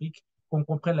à l'Afrique, qu'on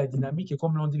comprenne la dynamique. Et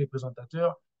comme l'ont dit les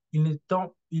présentateurs, il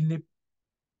n'est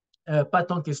pas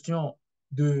tant question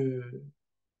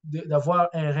d'avoir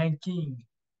un ranking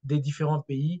des différents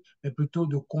pays, mais plutôt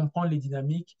de comprendre les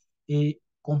dynamiques et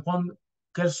comprendre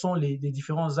quels sont les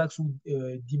différents axes ou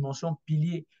dimensions,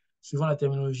 piliers, suivant la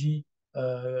terminologie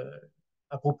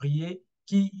appropriée,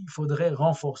 qu'il faudrait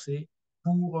renforcer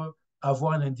pour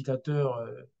avoir un indicateur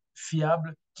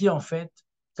fiable qui, en fait,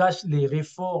 cache les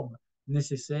réformes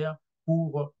nécessaires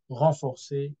pour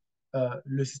renforcer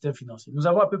le système financier. Nous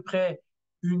avons à peu près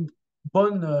une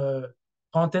bonne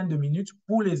trentaine de minutes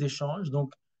pour les échanges.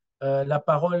 Donc, la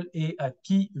parole est à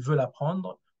qui veut la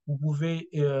prendre. Vous pouvez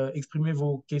exprimer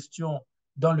vos questions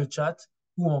dans le chat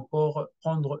ou encore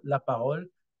prendre la parole.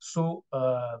 So,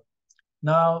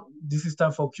 now this is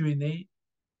time for Q&A.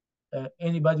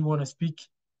 Anybody want to speak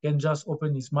can just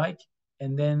open his mic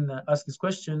and then ask his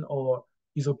question or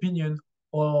his opinion,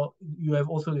 or you have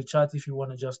also the chat if you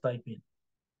want to just type in.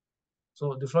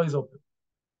 So the floor is open.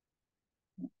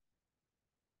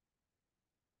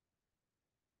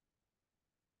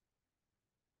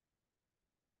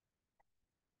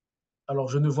 Alors,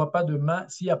 je ne vois pas de main.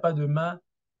 S'il n'y a pas de main,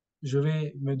 je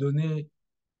vais me donner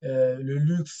le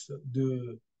luxe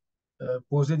de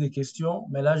poser des questions.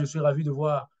 Mais là, je suis ravi de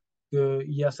voir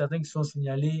qu'il y a certains qui sont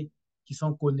signalés, qui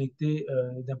sont connectés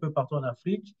d'un peu partout en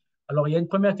Afrique. Alors, il y a une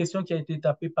première question qui a été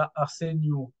tapée par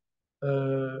Arsenio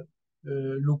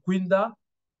Luquinda.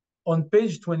 On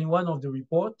page 21 of the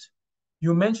report,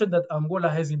 you mentioned that Angola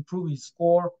has improved its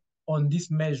score on this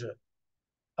measure.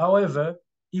 However,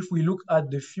 if we look at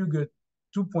the figure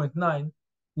 2.9,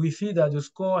 we see that the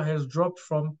score has dropped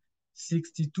from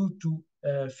 62 to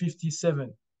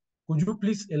 57. Could you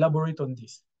please elaborate on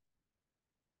this?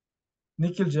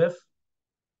 Nikhil, Jeff,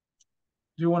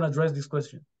 do you want to address this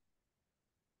question?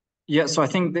 Yeah, so I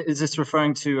think is this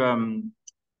referring to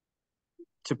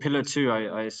Pillar 2,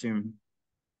 I assume?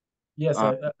 Yes,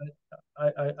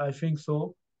 I think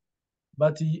so.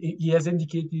 But he has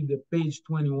indicated the page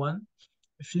 21,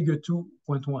 figure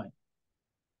 2.1.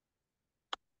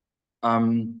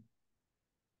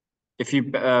 If you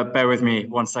bear with me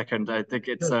 1 second, I think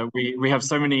it's we have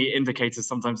so many indicators.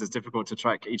 Sometimes it's difficult to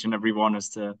track each and every one as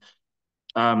to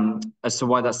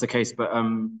why that's the case. But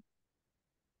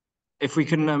if we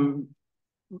can,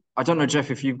 I don't know, Jeff,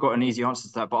 if you've got an easy answer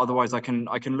to that. But otherwise, I can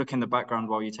look in the background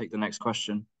while you take the next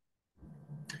question.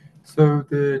 So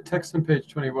the text on page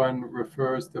 21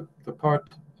 refers, the part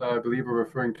I believe we're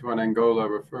referring to on Angola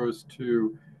refers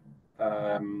to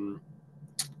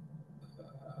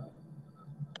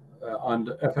on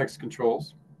the FX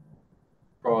controls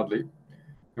broadly.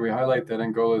 And we highlight that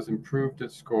Angola has improved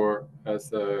its score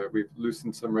as we've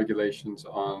loosened some regulations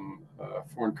on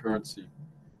foreign currency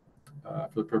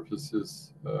for the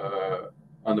purposes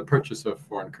on the purchase of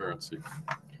foreign currency.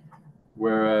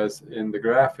 Whereas in the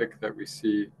graphic that we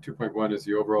see, 2.1 is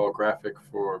the overall graphic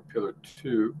for Pillar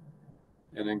 2.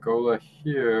 In Angola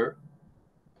here,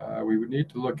 we would need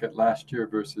to look at last year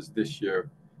versus this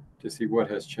year to see what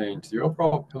has changed. The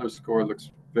overall pillar score looks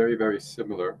very, very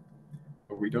similar,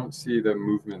 but we don't see the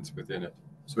movements within it.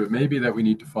 So it may be that we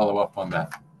need to follow up on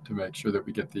that to make sure that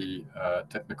we get the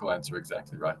technical answer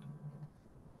exactly right.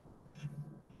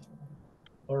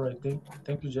 All right,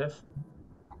 thank you, Jeff.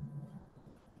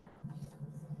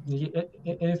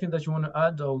 Anything that you want to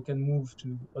add, or we can move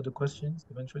to other questions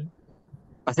eventually?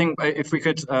 I think if we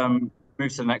could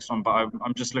move to the next one, but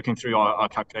I'm just looking through our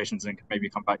calculations and maybe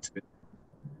come back to it.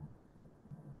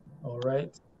 All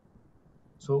right.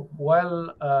 So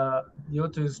while the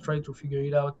author is trying to figure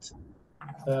it out,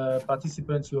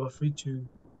 participants, you are free to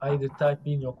either type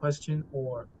in your question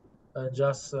or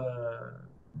just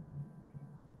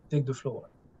take the floor.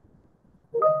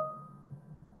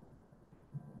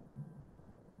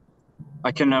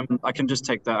 I can just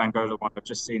take the Angola one. I've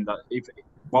just seen that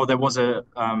while there was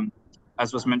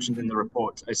as was mentioned in the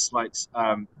report, a slight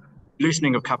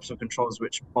loosening of capital controls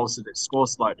which bolstered its score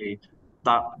slightly,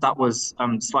 that was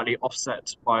slightly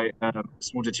offset by a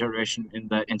small deterioration in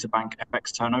the interbank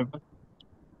FX turnover.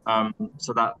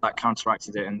 So that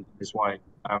counteracted it, and is why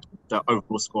the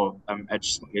overall score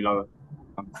edged slightly lower.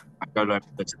 Angola,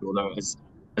 although as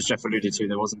Jeff alluded to,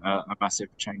 there wasn't a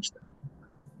massive change there.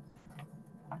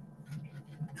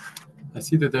 I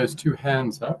see that there's two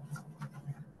hands up.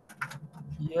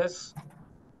 Yes.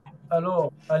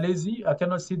 Alors, allez-y. I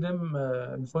cannot see them,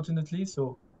 unfortunately.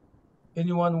 So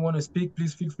anyone who want to speak,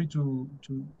 please feel free to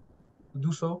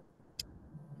do so.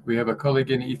 We have a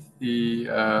colleague in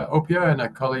Ethiopia and a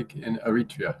colleague in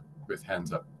Eritrea with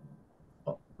hands up.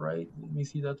 Oh, right. Let me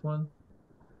see that one.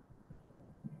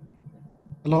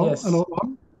 Hello, yes. hello.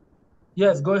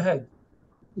 Yes, go ahead.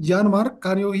 Jan-Mark,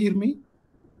 can you hear me?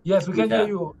 Yes, we can hear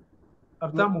you.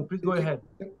 Abtamu, please go ahead.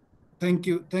 Thank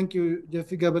you,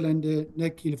 Jeffrey Gabel and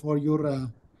Nikhil, for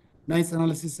your nice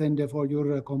analysis and for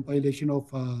your compilation of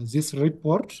this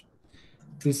report.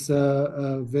 It's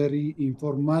very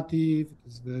informative.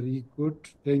 It's very good.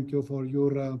 Thank you for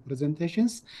your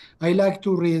presentations. I like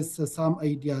to raise some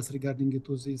ideas regarding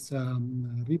to this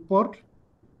report.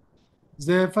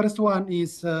 The first one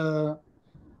is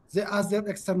the other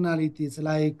externalities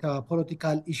like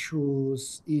political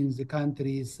issues in the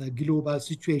countries, global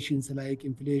situations like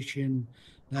inflation,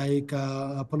 like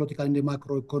political and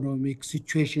macroeconomic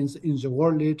situations in the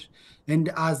world, and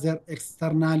other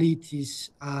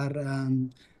externalities are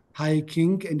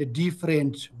hiking and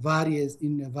different varies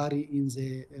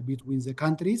between the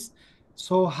countries.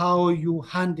 So how you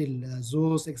handle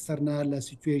those external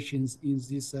situations in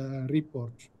this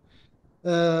report?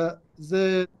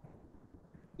 The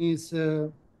is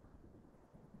on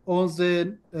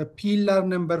the pillar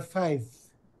number 5,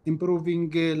 improving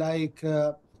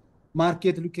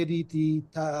market liquidity.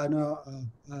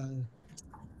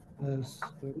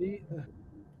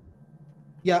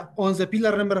 On the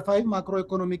pillar number 5,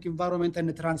 macroeconomic environment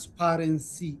and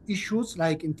transparency issues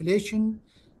like inflation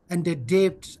and the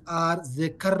debt are the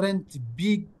current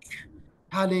big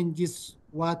challenges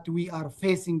what we are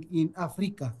facing in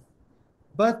Africa.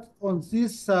 But on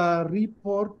this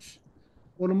report,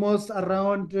 almost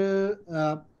around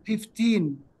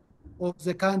 15 of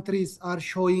the countries are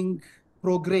showing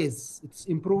progress. It's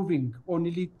improving.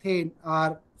 Only 10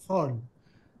 are fall.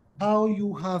 How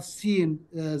you have seen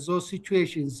those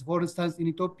situations? For instance, in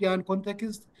Ethiopian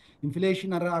context,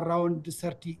 inflation are around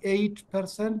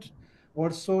 38%.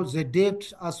 Also, the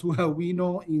debt, as well we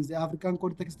know, in the African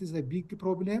context is a big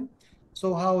problem.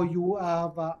 So how you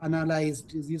have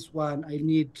analyzed this one? I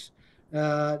need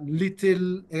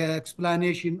little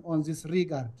explanation on this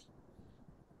regard.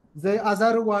 The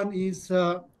other one is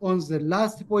on the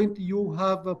last point, you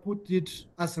have put it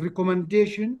as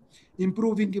recommendation,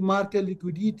 improving market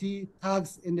liquidity,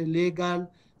 tax, and legal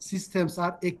systems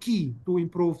are a key to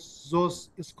improve those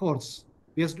scores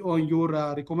based on your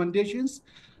recommendations.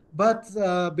 But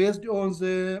based on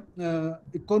the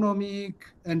economic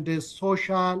and the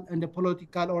social and the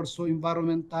political, also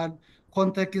environmental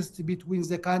context between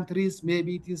the countries,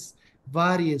 maybe it is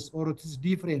various or it is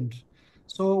different.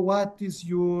 So what is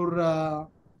your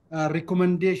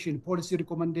recommendation, policy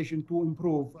recommendation to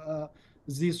improve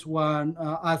this one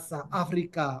as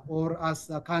Africa or as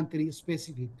a country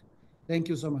specific? Thank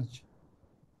you so much.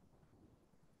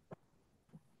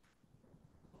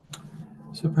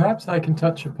 So perhaps I can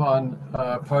touch upon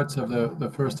parts of the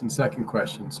first and second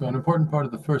question. So an important part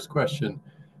of the first question,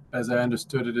 as I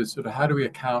understood it, is sort of how do we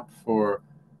account for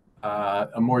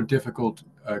a more difficult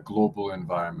global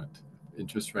environment?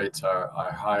 Interest rates are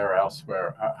higher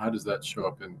elsewhere. How does that show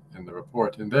up in the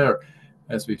report? And there,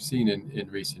 as we've seen in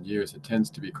recent years, it tends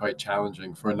to be quite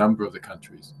challenging for a number of the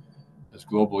countries. As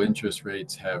global interest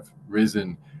rates have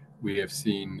risen, we have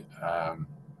seen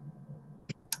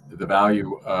the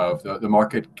value of the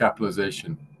market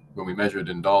capitalization, when we measure it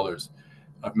in dollars,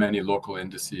 of many local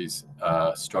indices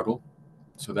struggle.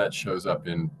 So that shows up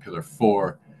in Pillar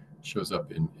 4, shows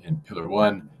up in Pillar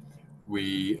 1.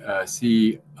 We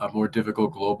see a more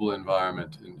difficult global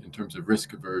environment in terms of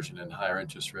risk aversion and higher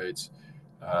interest rates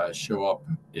show up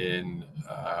in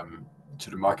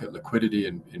sort of market liquidity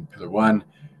in Pillar 1.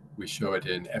 We show it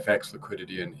in FX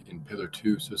liquidity in Pillar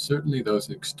 2. So certainly those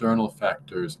external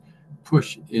factors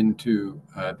push into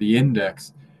the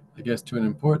index. I guess to an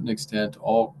important extent,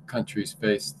 all countries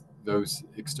face those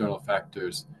external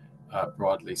factors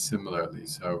broadly similarly.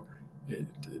 So it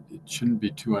shouldn't be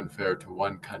too unfair to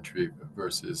one country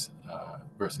versus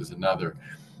another.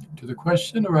 To the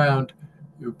question around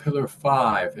Pillar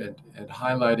 5 and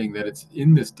highlighting that it's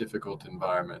in this difficult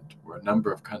environment where a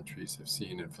number of countries have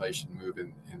seen inflation move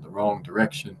in the wrong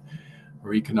direction,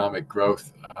 where economic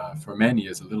growth for many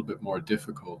is a little bit more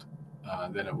difficult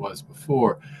than it was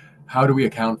before. How do we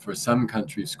account for some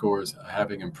countries' scores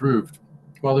having improved?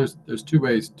 Well, there's two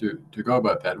ways to go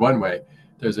about that. One way,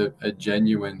 there's a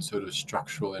genuine sort of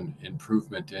structural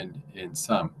improvement in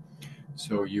some.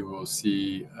 So you will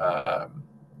see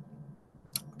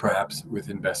perhaps with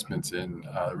investments in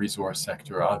the resource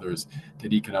sector or others,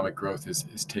 that economic growth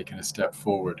is taken a step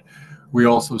forward. We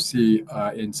also see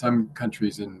in some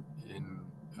countries in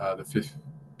the fifth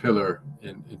pillar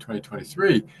in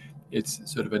 2023, it's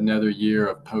sort of another year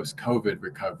of post-COVID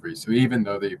recovery. So even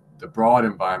though the broad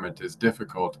environment is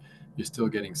difficult, you're still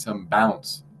getting some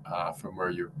bounce from where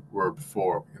you were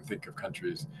before. We can think of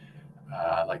countries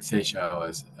like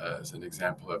Seychelles as an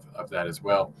example of that as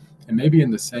well. And maybe in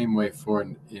the same way for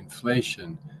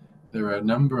inflation, there are a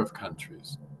number of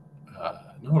countries,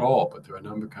 not all, but there are a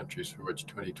number of countries for which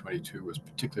 2022 was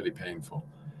particularly painful.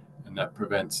 And that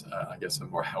prevents, I guess, a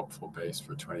more helpful base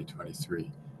for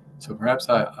 2023. So perhaps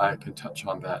I can touch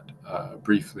on that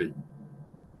briefly.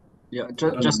 Yeah,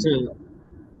 just to.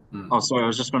 Oh, sorry, I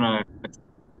was just going to.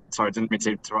 Sorry, I didn't mean to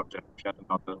interrupt you. If you had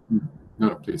another.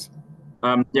 No, please.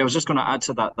 Yeah, I was just going to add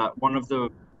to that one of the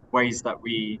ways that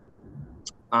we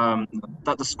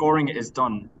that the scoring is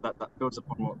done that builds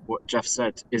upon what Jeff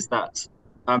said is that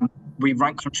we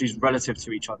rank countries relative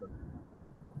to each other.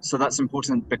 So that's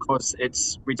important because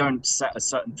we don't set a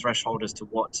certain threshold as to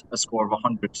what a score of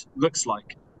 100 looks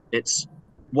like. It's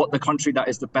what the country that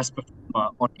is the best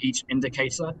performer on each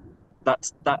indicator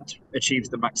that achieves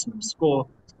the maximum score,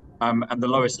 and the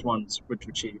lowest ones would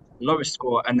achieve the lowest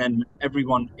score, and then every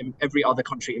other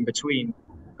country in between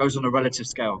goes on a relative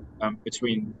scale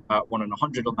between 1 and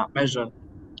 100 on that measure,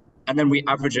 and then we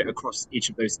average it across each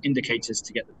of those indicators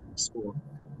to get the score,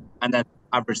 and then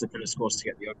average the pillar scores to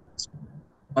get the overall score.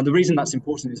 And the reason that's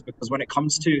important is because when it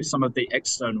comes to some of the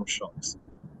external shocks,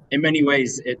 in many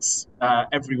ways, it's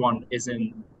everyone is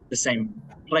in the same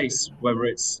place, whether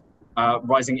it's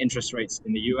rising interest rates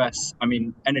in the US. I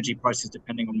mean, energy prices,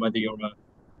 depending on whether you're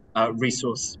a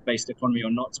resource-based economy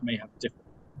or not, may have different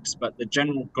shocks, but the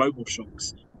general global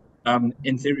shocks,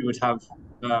 in theory, would have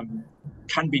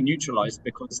can be neutralized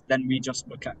because then we just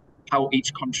look at how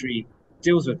each country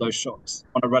deals with those shocks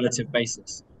on a relative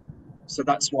basis. So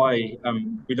that's why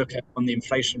we look at on the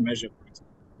inflation measure, for example.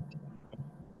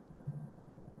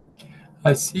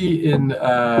 I see in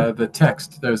the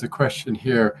text there's a question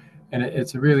here, and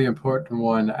it's a really important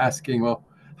one, asking, well,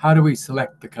 how do we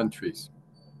select the countries?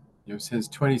 You know, since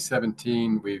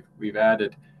 2017, we've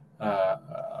added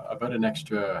about an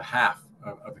extra half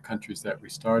of the countries that we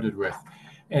started with,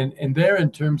 and there,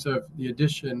 in terms of the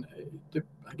addition,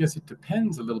 I guess it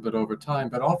depends a little bit over time,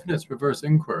 but often it's reverse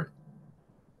inquiry.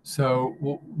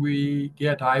 So we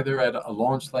get either at a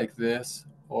launch like this,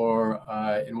 or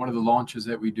in one of the launches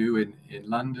that we do in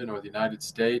London or the United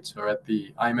States, or at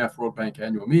the IMF World Bank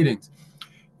annual meetings,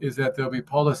 is that there'll be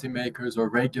policymakers or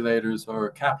regulators or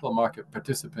capital market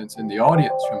participants in the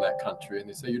audience from that country. And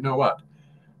they say, you know what,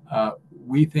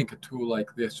 we think a tool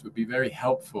like this would be very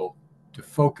helpful to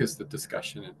focus the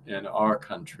discussion in our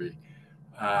country.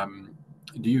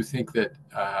 Do you think that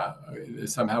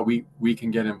somehow we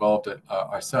can get involved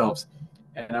ourselves?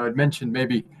 And I would mention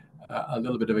maybe a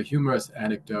little bit of a humorous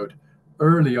anecdote.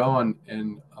 Early on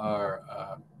in our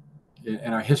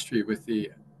history with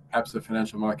the Absa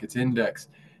Financial Markets Index,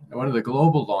 And one of the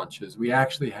global launches, we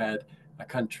actually had a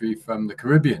country from the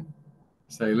Caribbean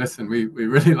say, listen, we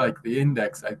really like the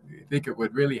index. I think it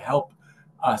would really help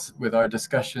us with our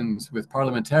discussions with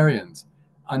parliamentarians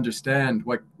understand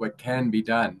what can be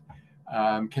done.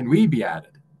 Can we be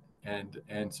added?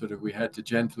 And sort of we had to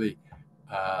gently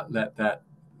let that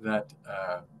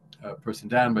person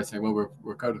down by saying, well,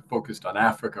 we're kind of focused on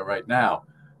Africa right now,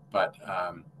 but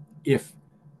if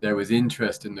there was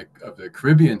interest of the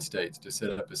Caribbean states to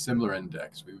set up a similar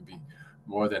index, we would be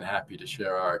more than happy to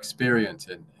share our experience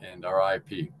and our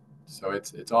IP. So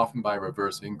it's often by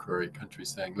reverse inquiry, countries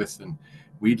saying, listen,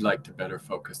 we'd like to better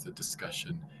focus the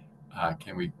discussion.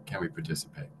 Can we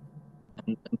participate?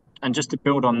 And just to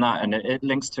build on that, and it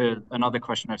links to another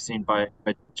question I've seen by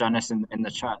Janice in the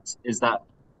chat, is that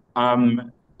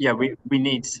we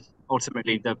need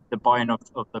ultimately the buy-in of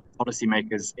the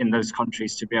policymakers in those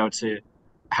countries to be able to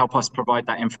help us provide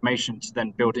that information to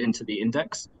then build it into the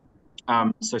index.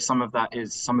 So some of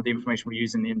the information we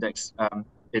use in the index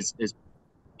is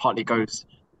partly goes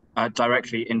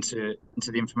directly into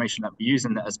the information that we use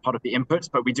in as part of the inputs,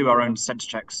 but we do our own sense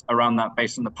checks around that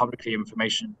based on the publicly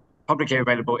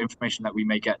available information that we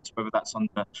may get, whether that's on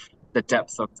the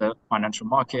depth of the financial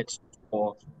market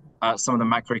or some of the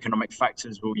macroeconomic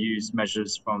factors. We'll use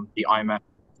measures from the IMF,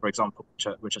 for example,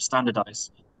 which are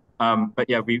standardized. But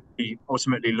yeah, we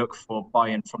ultimately look for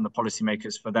buy-in from the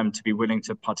policymakers for them to be willing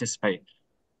to participate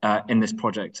in this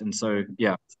project. And so,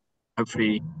 yeah,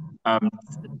 hopefully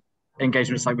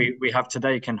engagements like we have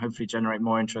today can hopefully generate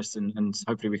more interest, and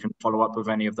hopefully we can follow up with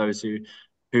any of those who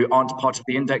aren't part of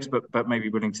the index, but may be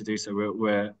willing to do so.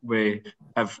 We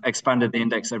have expanded the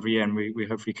index every year, and we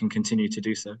hopefully can continue to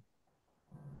do so.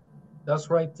 That's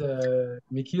right,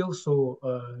 Michiel. So,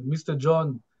 Mr.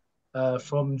 John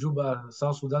from Juba,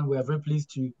 South Sudan, we are very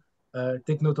pleased to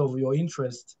take note of your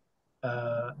interest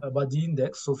about the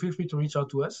index. So feel free to reach out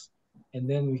to us, and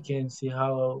then we can see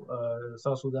how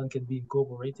South Sudan can be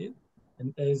incorporated.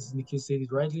 And as Michiel said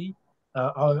it rightly,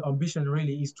 our ambition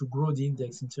really is to grow the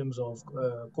index in terms of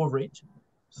coverage.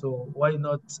 So why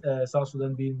not South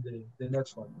Sudan being the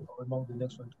next one, or among the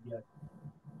next one to be added?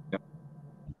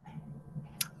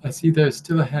 I see there's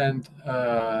still a hand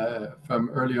from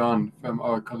early on from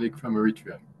our colleague from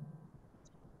Eritrea.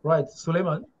 Right,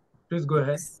 Suleiman, please go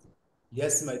ahead.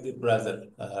 Yes, my dear brother,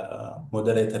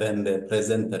 moderator and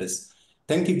presenters.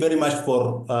 Thank you very much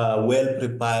for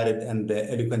well-prepared and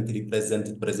eloquently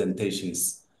presented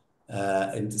presentations.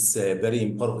 And it's very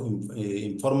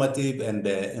informative and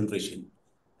enriching.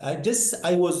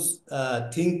 I was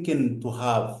thinking to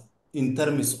have, in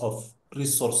terms of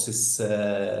resources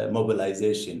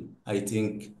mobilization, I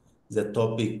think the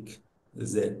topic,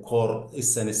 the core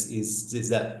essence is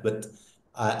that, but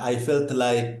I felt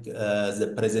like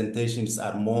the presentations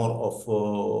are more of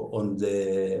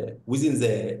within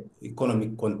the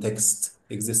economic context,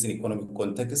 existing economic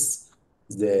context,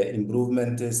 the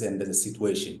improvements and the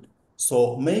situation.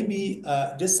 So maybe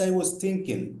just I was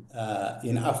thinking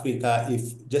in Africa,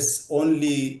 if just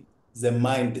only the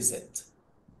mindset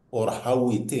or how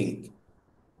we think,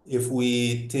 if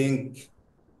we think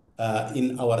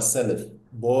in ourselves,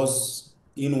 both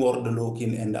inward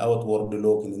looking and outward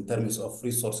looking in terms of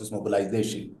resources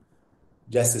mobilization,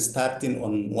 just starting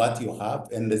on what you have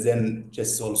and then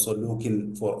just also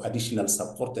looking for additional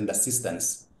support and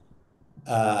assistance.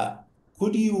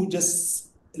 Could you just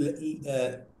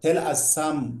tell us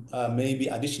some maybe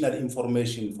additional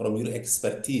information from your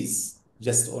expertise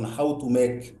just on how to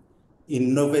make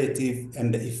innovative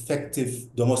and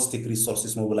effective domestic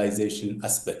resources mobilization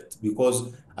aspect?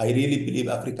 Because I really believe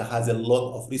Africa has a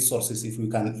lot of resources if we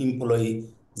can employ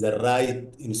the right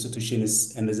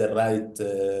institutions and the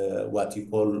right what you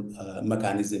call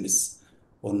mechanisms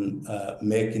on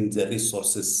making the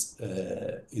resources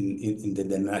in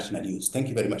the national use. Thank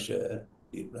you very much, dear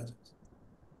brothers.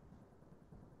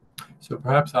 So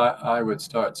perhaps I would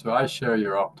start. So I share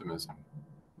your optimism,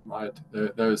 right?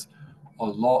 There's a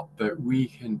lot that we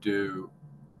can do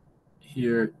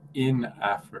here in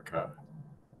Africa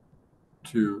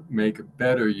to make a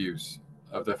better use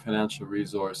of the financial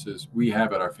resources we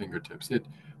have at our fingertips.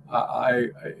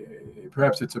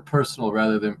 Perhaps it's a personal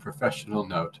rather than professional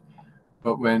note,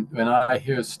 but when I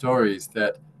hear stories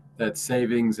that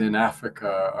savings in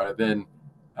Africa are then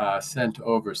sent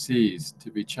overseas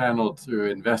to be channeled through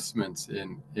investments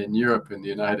in Europe and the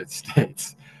United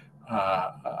States,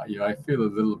 I feel a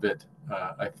little bit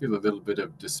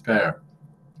of despair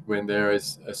when there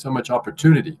is so much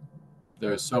opportunity,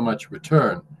 there is so much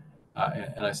return,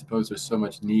 and I suppose there's so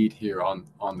much need here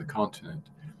on the continent.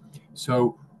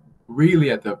 So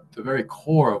really at the very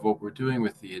core of what we're doing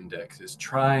with the index is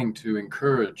trying to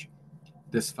encourage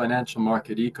this financial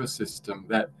market ecosystem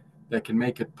that can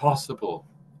make it possible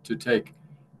to take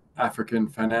African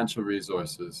financial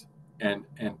resources and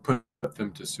put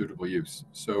them to suitable use.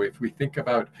 So if we think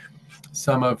about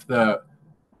some of the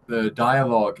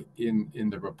dialogue in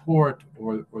the report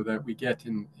or that we get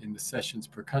in the sessions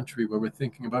per country where we're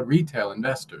thinking about retail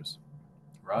investors,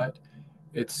 right?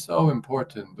 It's so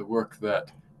important, the work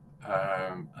that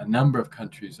a number of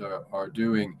countries are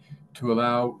doing to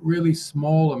allow really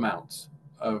small amounts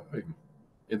of,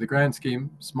 in the grand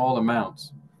scheme, small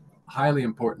amounts, highly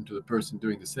important to the person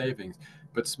doing the savings,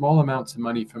 but small amounts of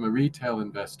money from a retail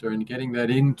investor and getting that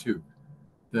into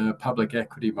the public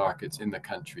equity markets in the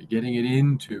country, getting it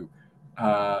into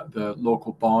the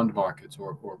local bond markets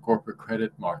or corporate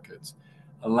credit markets,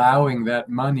 allowing that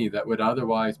money that would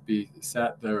otherwise be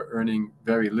sat there earning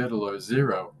very little or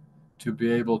zero to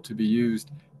be able to be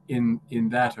used in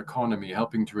that economy,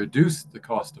 helping to reduce the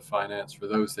cost of finance for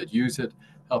those that use it,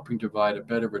 helping to provide a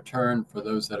better return for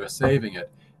those that are saving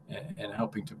it, and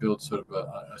helping to build sort of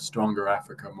a stronger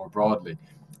Africa more broadly.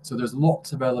 So there's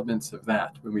lots of elements of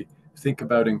that when we think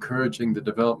about encouraging the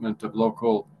development of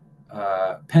local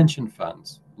pension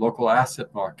funds, local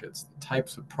asset markets, the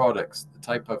types of products, the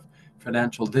type of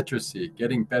financial literacy,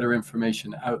 getting better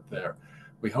information out there.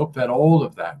 We hope that all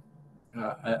of that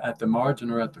at the margin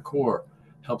or at the core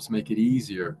helps make it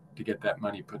easier to get that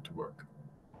money put to work.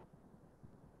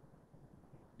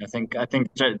 I think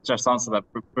just answer that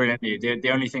brilliantly.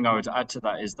 The only thing I would add to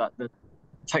that is that the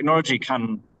technology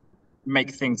can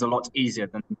make things a lot easier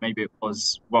than maybe it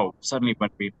was, well, certainly when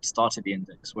we started the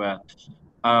index, where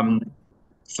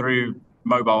through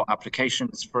mobile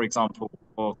applications, for example,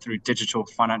 or through digital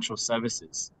financial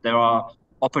services, there are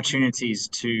opportunities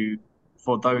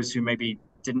for those who maybe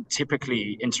didn't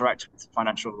typically interact with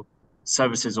financial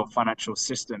services or financial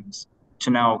systems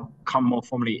to now come more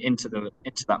formally into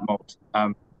that mold.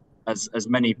 As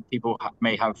many people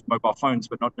may have mobile phones,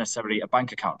 but not necessarily a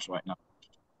bank account right now.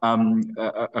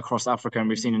 Across Africa, and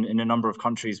we've seen in a number of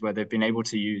countries where they've been able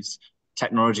to use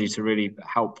technology to really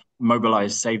help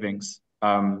mobilize savings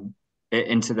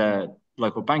into their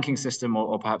local banking system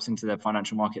or perhaps into their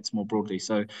financial markets more broadly.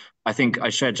 So I think I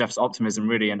share Jeff's optimism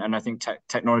really, and I think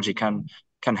technology can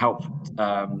help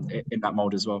in that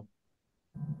mode as well.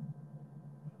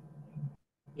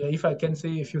 Yeah, if I can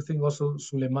say a few things also,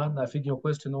 Suleiman, I think your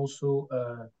question also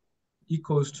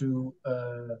echoes to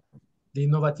the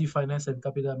innovative finance and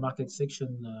capital market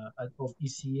section of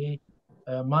ECA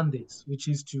mandates, which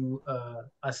is to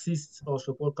assist or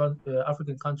support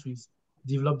African countries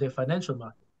develop their financial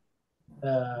market.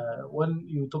 When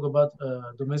you talk about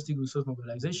domestic resource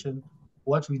mobilization,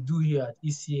 what we do here at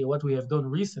ECA, what we have done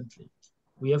recently,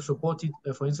 we have supported,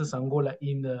 for instance, Angola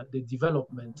in the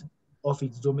development of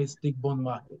its domestic bond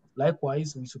market.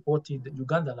 Likewise, we supported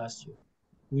Uganda last year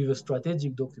with a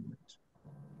strategic document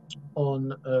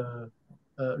on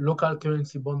local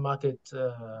currency bond market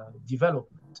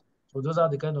development. So those are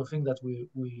the kind of things that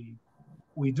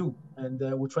we do,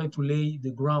 and we try to lay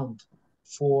the ground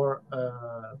for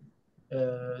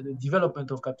the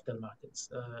development of capital markets.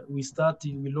 We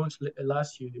launched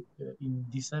last year in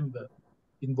December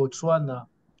in Botswana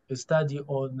a study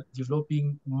on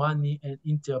developing money and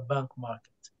interbank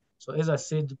market. So as I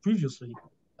said previously,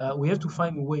 we have to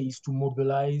find ways to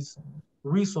mobilize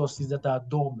resources that are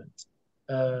dormant.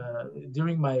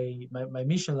 During my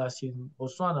mission last year in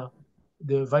Botswana,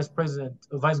 the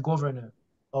vice governor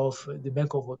of the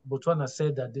Bank of Botswana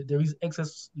said that there is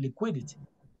excess liquidity,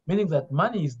 meaning that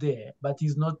money is there, but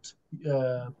is not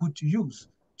put to use,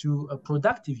 to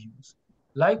productive use.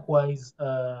 Likewise,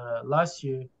 last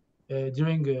year,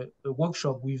 during a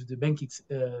workshop with the banking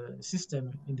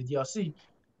system in the DRC,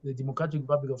 the Democratic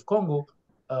Republic of Congo,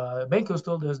 bankers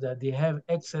told us that they have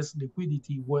excess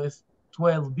liquidity worth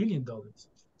 $12 billion.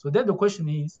 So then the question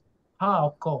is,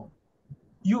 how come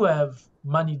you have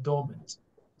money dormant,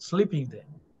 sleeping there,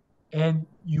 and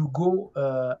you go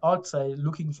outside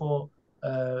looking for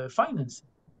financing?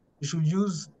 You should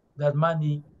use that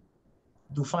money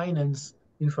to finance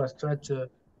infrastructure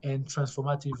and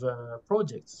transformative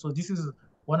projects. So this is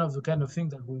one of the kind of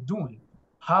things that we're doing.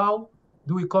 How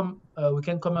do we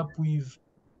can come up with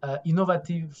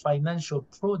innovative financial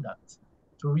products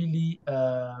to really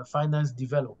finance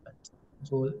development?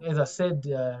 So as I said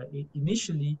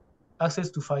initially,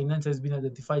 access to finance has been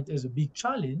identified as a big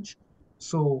challenge.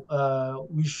 So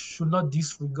we should not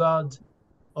disregard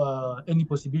any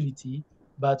possibility,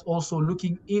 but also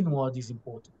looking inward is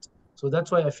important. So that's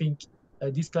why I think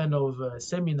this kind of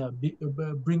seminar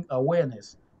bring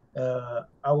awareness.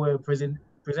 Our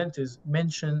presenters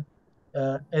mentioned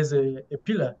as a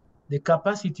pillar the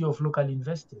capacity of local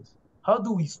investors how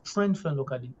do we strengthen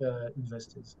local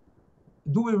investors?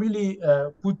 Do we really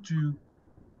put to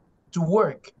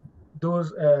work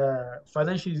those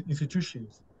financial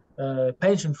institutions,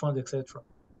 pension funds, etc.,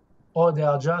 or they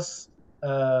are just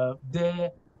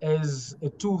there as a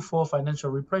tool for financial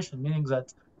repression, meaning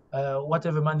that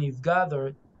whatever money is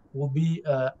gathered will be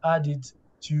added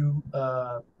to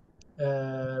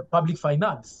public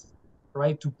finance,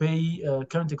 right, to pay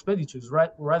current expenditures,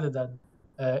 right, rather than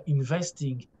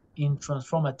investing in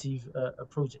transformative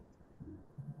projects.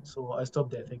 So I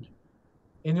stop there. Thank you.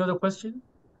 Any other question?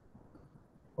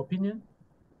 Opinion?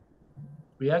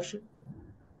 Reaction?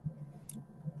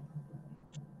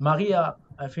 Maria,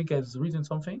 I think, has written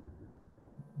something.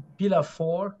 Pillar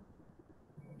 4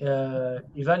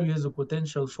 evaluates the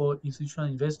potential for institutional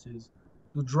investors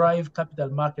to drive capital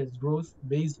markets growth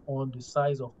based on the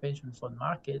size of pension fund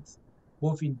markets,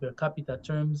 both in per capita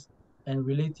terms and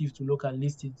relative to local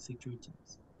listed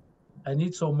securities. I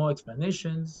need some more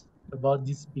explanations about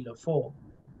this pillar 4.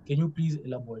 Can you please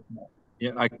elaborate more?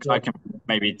 Yeah, I can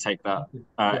maybe take that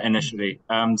initially.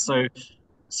 So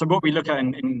what we look at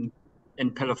in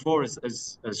pillar 4,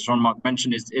 as Jean-Marc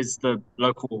mentioned, is the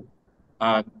local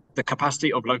the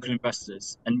capacity of local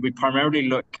investors, and we primarily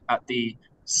look at the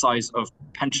size of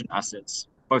pension assets,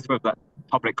 both whether that's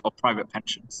public or private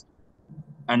pensions,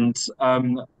 and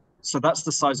so that's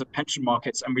the size of pension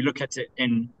markets, and we look at it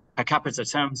in per capita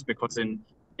terms because in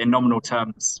nominal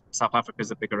terms, South Africa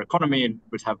is a bigger economy and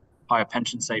would have higher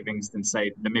pension savings than,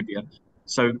 say, Namibia.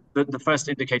 So the first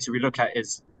indicator we look at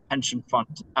is pension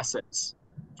fund assets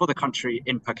for the country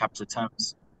in per capita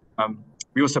terms.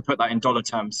 We also put that in dollar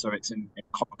terms, so it's in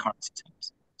copper currency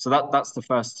terms. So that's the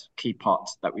first key part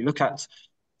that we look at.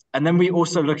 And then we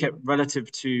also look at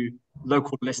relative to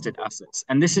local listed assets.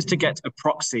 And this is to get a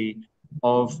proxy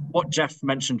of what Jeff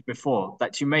mentioned before,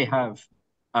 that you may have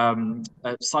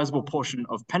a sizable portion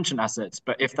of pension assets,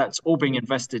 but if that's all being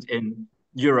invested in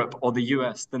Europe or the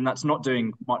US, then that's not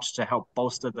doing much to help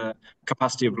bolster the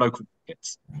capacity of local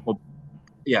markets,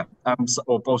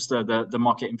 or bolster the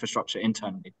market infrastructure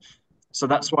internally. So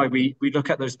that's why we look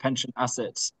at those pension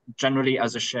assets generally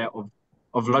as a share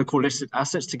of local listed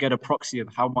assets to get a proxy of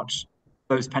how much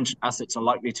those pension assets are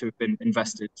likely to have been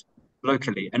invested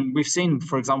locally. And we've seen,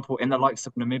 for example, in the likes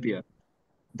of Namibia,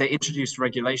 they introduced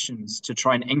regulations to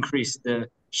try and increase the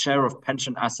share of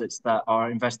pension assets that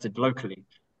are invested locally,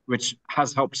 which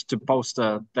has helped to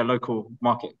bolster their local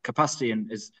market capacity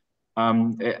and is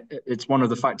it's one of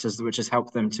the factors which has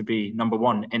helped them to be number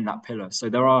one in that pillar. So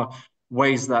there are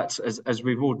ways that, as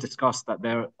we've all discussed, that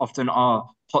there often are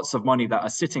pots of money that are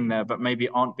sitting there, but maybe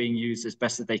aren't being used as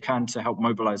best as they can to help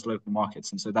mobilize local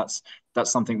markets. And so that's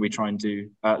something we try and do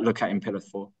look at in pillar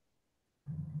 4.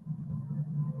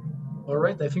 All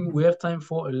right, I think we have time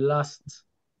for a last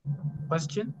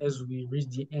question as we reach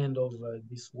the end of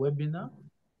this webinar.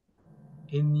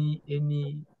 Any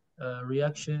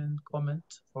reaction,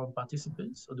 comment from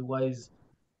participants? Otherwise,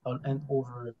 I'll hand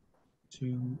over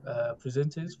to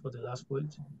presenters for the last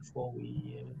word before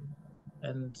we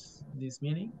end this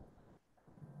meeting.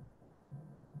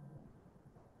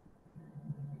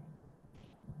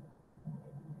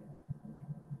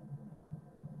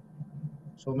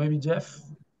 So maybe Jeff,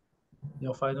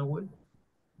 your final word.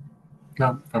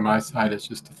 No, from my side, it's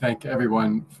just to thank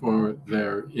everyone for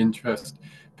their interest,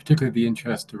 particularly the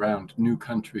interest around new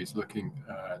countries looking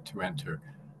to enter.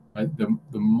 The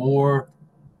more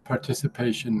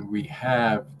participation we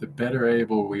have, the better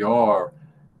able we are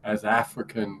as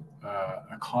African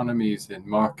economies and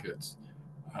markets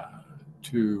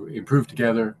to improve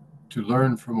together, to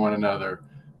learn from one another,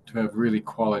 to have really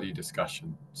quality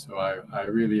discussion. So I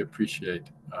really appreciate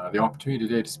the opportunity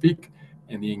today to speak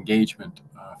and the engagement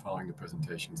following the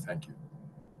presentations. Thank you.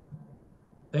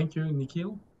 Thank you,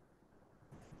 Nikhil.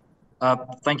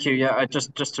 Thank you. Yeah,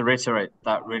 just to reiterate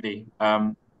that really,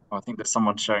 I think there's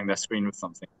someone sharing their screen with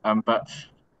something.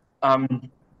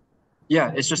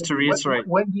 Yeah, it's just to reiterate.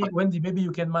 Wendy, maybe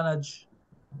you can manage.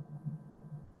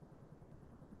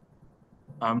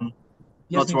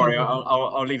 Not to worry,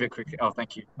 I'll leave it quickly. Oh,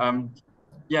 thank you.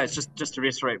 Yeah, it's just to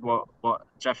reiterate what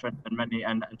Jeff and Manny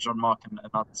and Jean-Marc and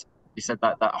others, you said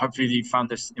that hopefully you found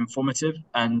this informative,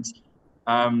 and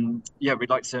yeah, we'd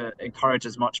like to encourage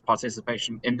as much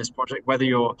participation in this project, whether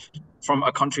you're from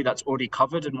a country that's already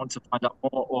covered and want to find out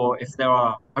more, or if there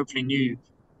are hopefully new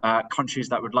countries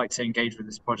that would like to engage with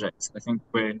this project. I think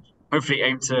we're hopefully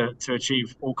aim to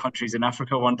achieve all countries in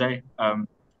Africa one day,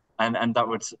 and that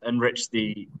would enrich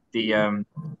the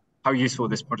how useful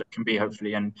this project can be,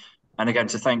 hopefully. And again,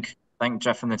 to thank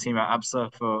Jeff and the team at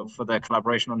Absa for their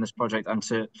collaboration on this project, and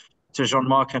to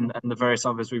Jean-Marc and the various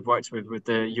others we've worked with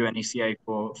the UNECA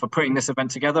for putting this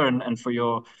event together and for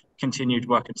your continued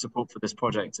work and support for this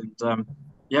project. And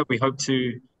yeah, we hope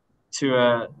to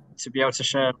be able to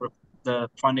share the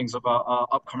findings of our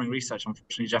upcoming research.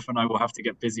 Unfortunately, Jeff and I will have to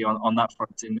get busy on that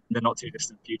front in the not too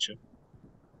distant future.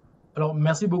 Alors,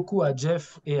 merci beaucoup à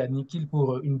Jeff et à Nikhil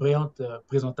pour une brillante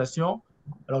présentation.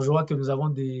 Alors, je vois que nous avons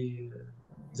des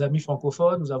amis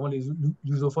francophones, nous avons les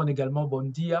lusophones également, bon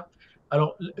dia.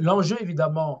 Alors, l'enjeu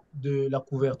évidemment de la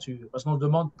couverture, parce qu'on se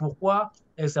demande pourquoi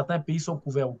certains pays sont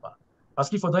couverts ou pas. Parce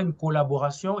qu'il faudrait une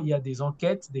collaboration, il y a des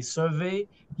enquêtes, des surveys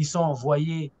qui sont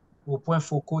envoyés aux points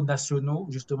focaux nationaux,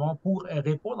 justement, pour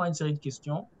répondre à une série de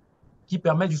questions qui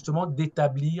permettent justement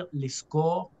d'établir les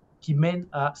scores qui mènent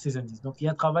à ces indices. Donc, il y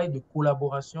a un travail de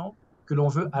collaboration que l'on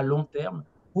veut à long terme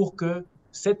pour que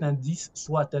cet indice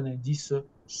soit un indice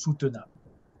soutenable.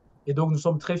 Et donc, nous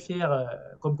sommes très fiers,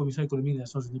 comme Commission économique des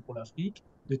Nations Unies pour l'Afrique,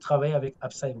 de travailler avec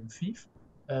Absa et OMFIF,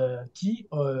 qui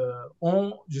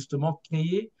ont justement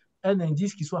créé un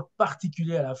indice qui soit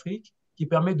particulier à l'Afrique, qui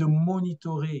permet de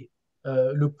monitorer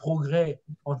le progrès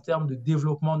en termes de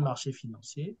développement de marchés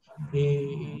financiers. Et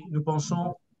nous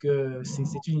pensons que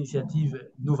c'est une initiative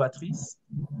novatrice.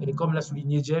 Et comme l'a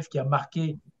souligné Jeff, qui a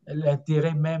marqué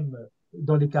l'intérêt même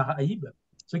dans les Caraïbes,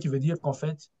 ce qui veut dire qu'en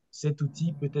fait, cet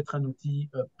outil peut être un outil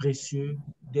précieux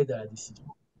d'aide à la décision.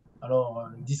 Alors,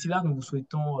 d'ici là, nous vous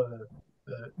souhaitons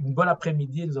une bonne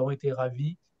après-midi et nous avons été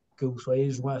ravis que vous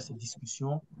soyez joints à cette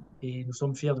discussion et nous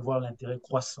sommes fiers de voir l'intérêt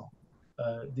croissant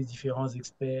des différents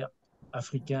experts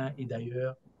africains et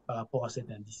d'ailleurs par rapport à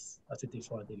cet indice, à cet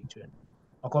effort intellectuel.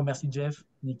 Encore merci Jeff,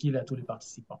 Nikhil et à tous les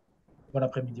participants. Bon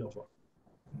après-midi, au revoir.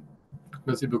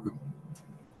 Merci beaucoup.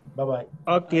 Bye bye.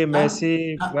 Ok,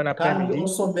 merci. Bon Can après-midi. we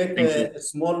also make a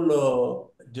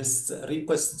small just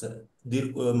request,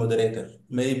 dear moderator?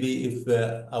 Maybe if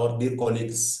our dear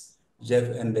colleagues Jeff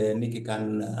and Nikki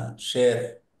can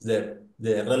share the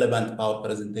relevant power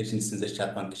presentations in the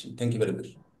chat function. Thank you very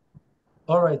much.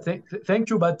 All right, thank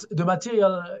you. But the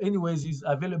material, anyways, is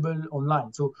available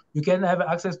online, so you can have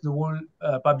access to the whole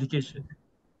publication.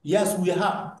 Yes, we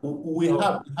have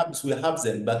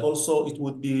them, but also it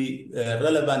would be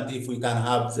relevant if we can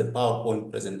have the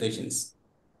PowerPoint presentations.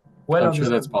 Well, I'm sure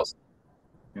that's possible.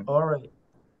 All right.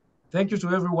 Thank you to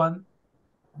everyone.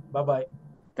 Bye-bye.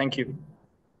 Thank you.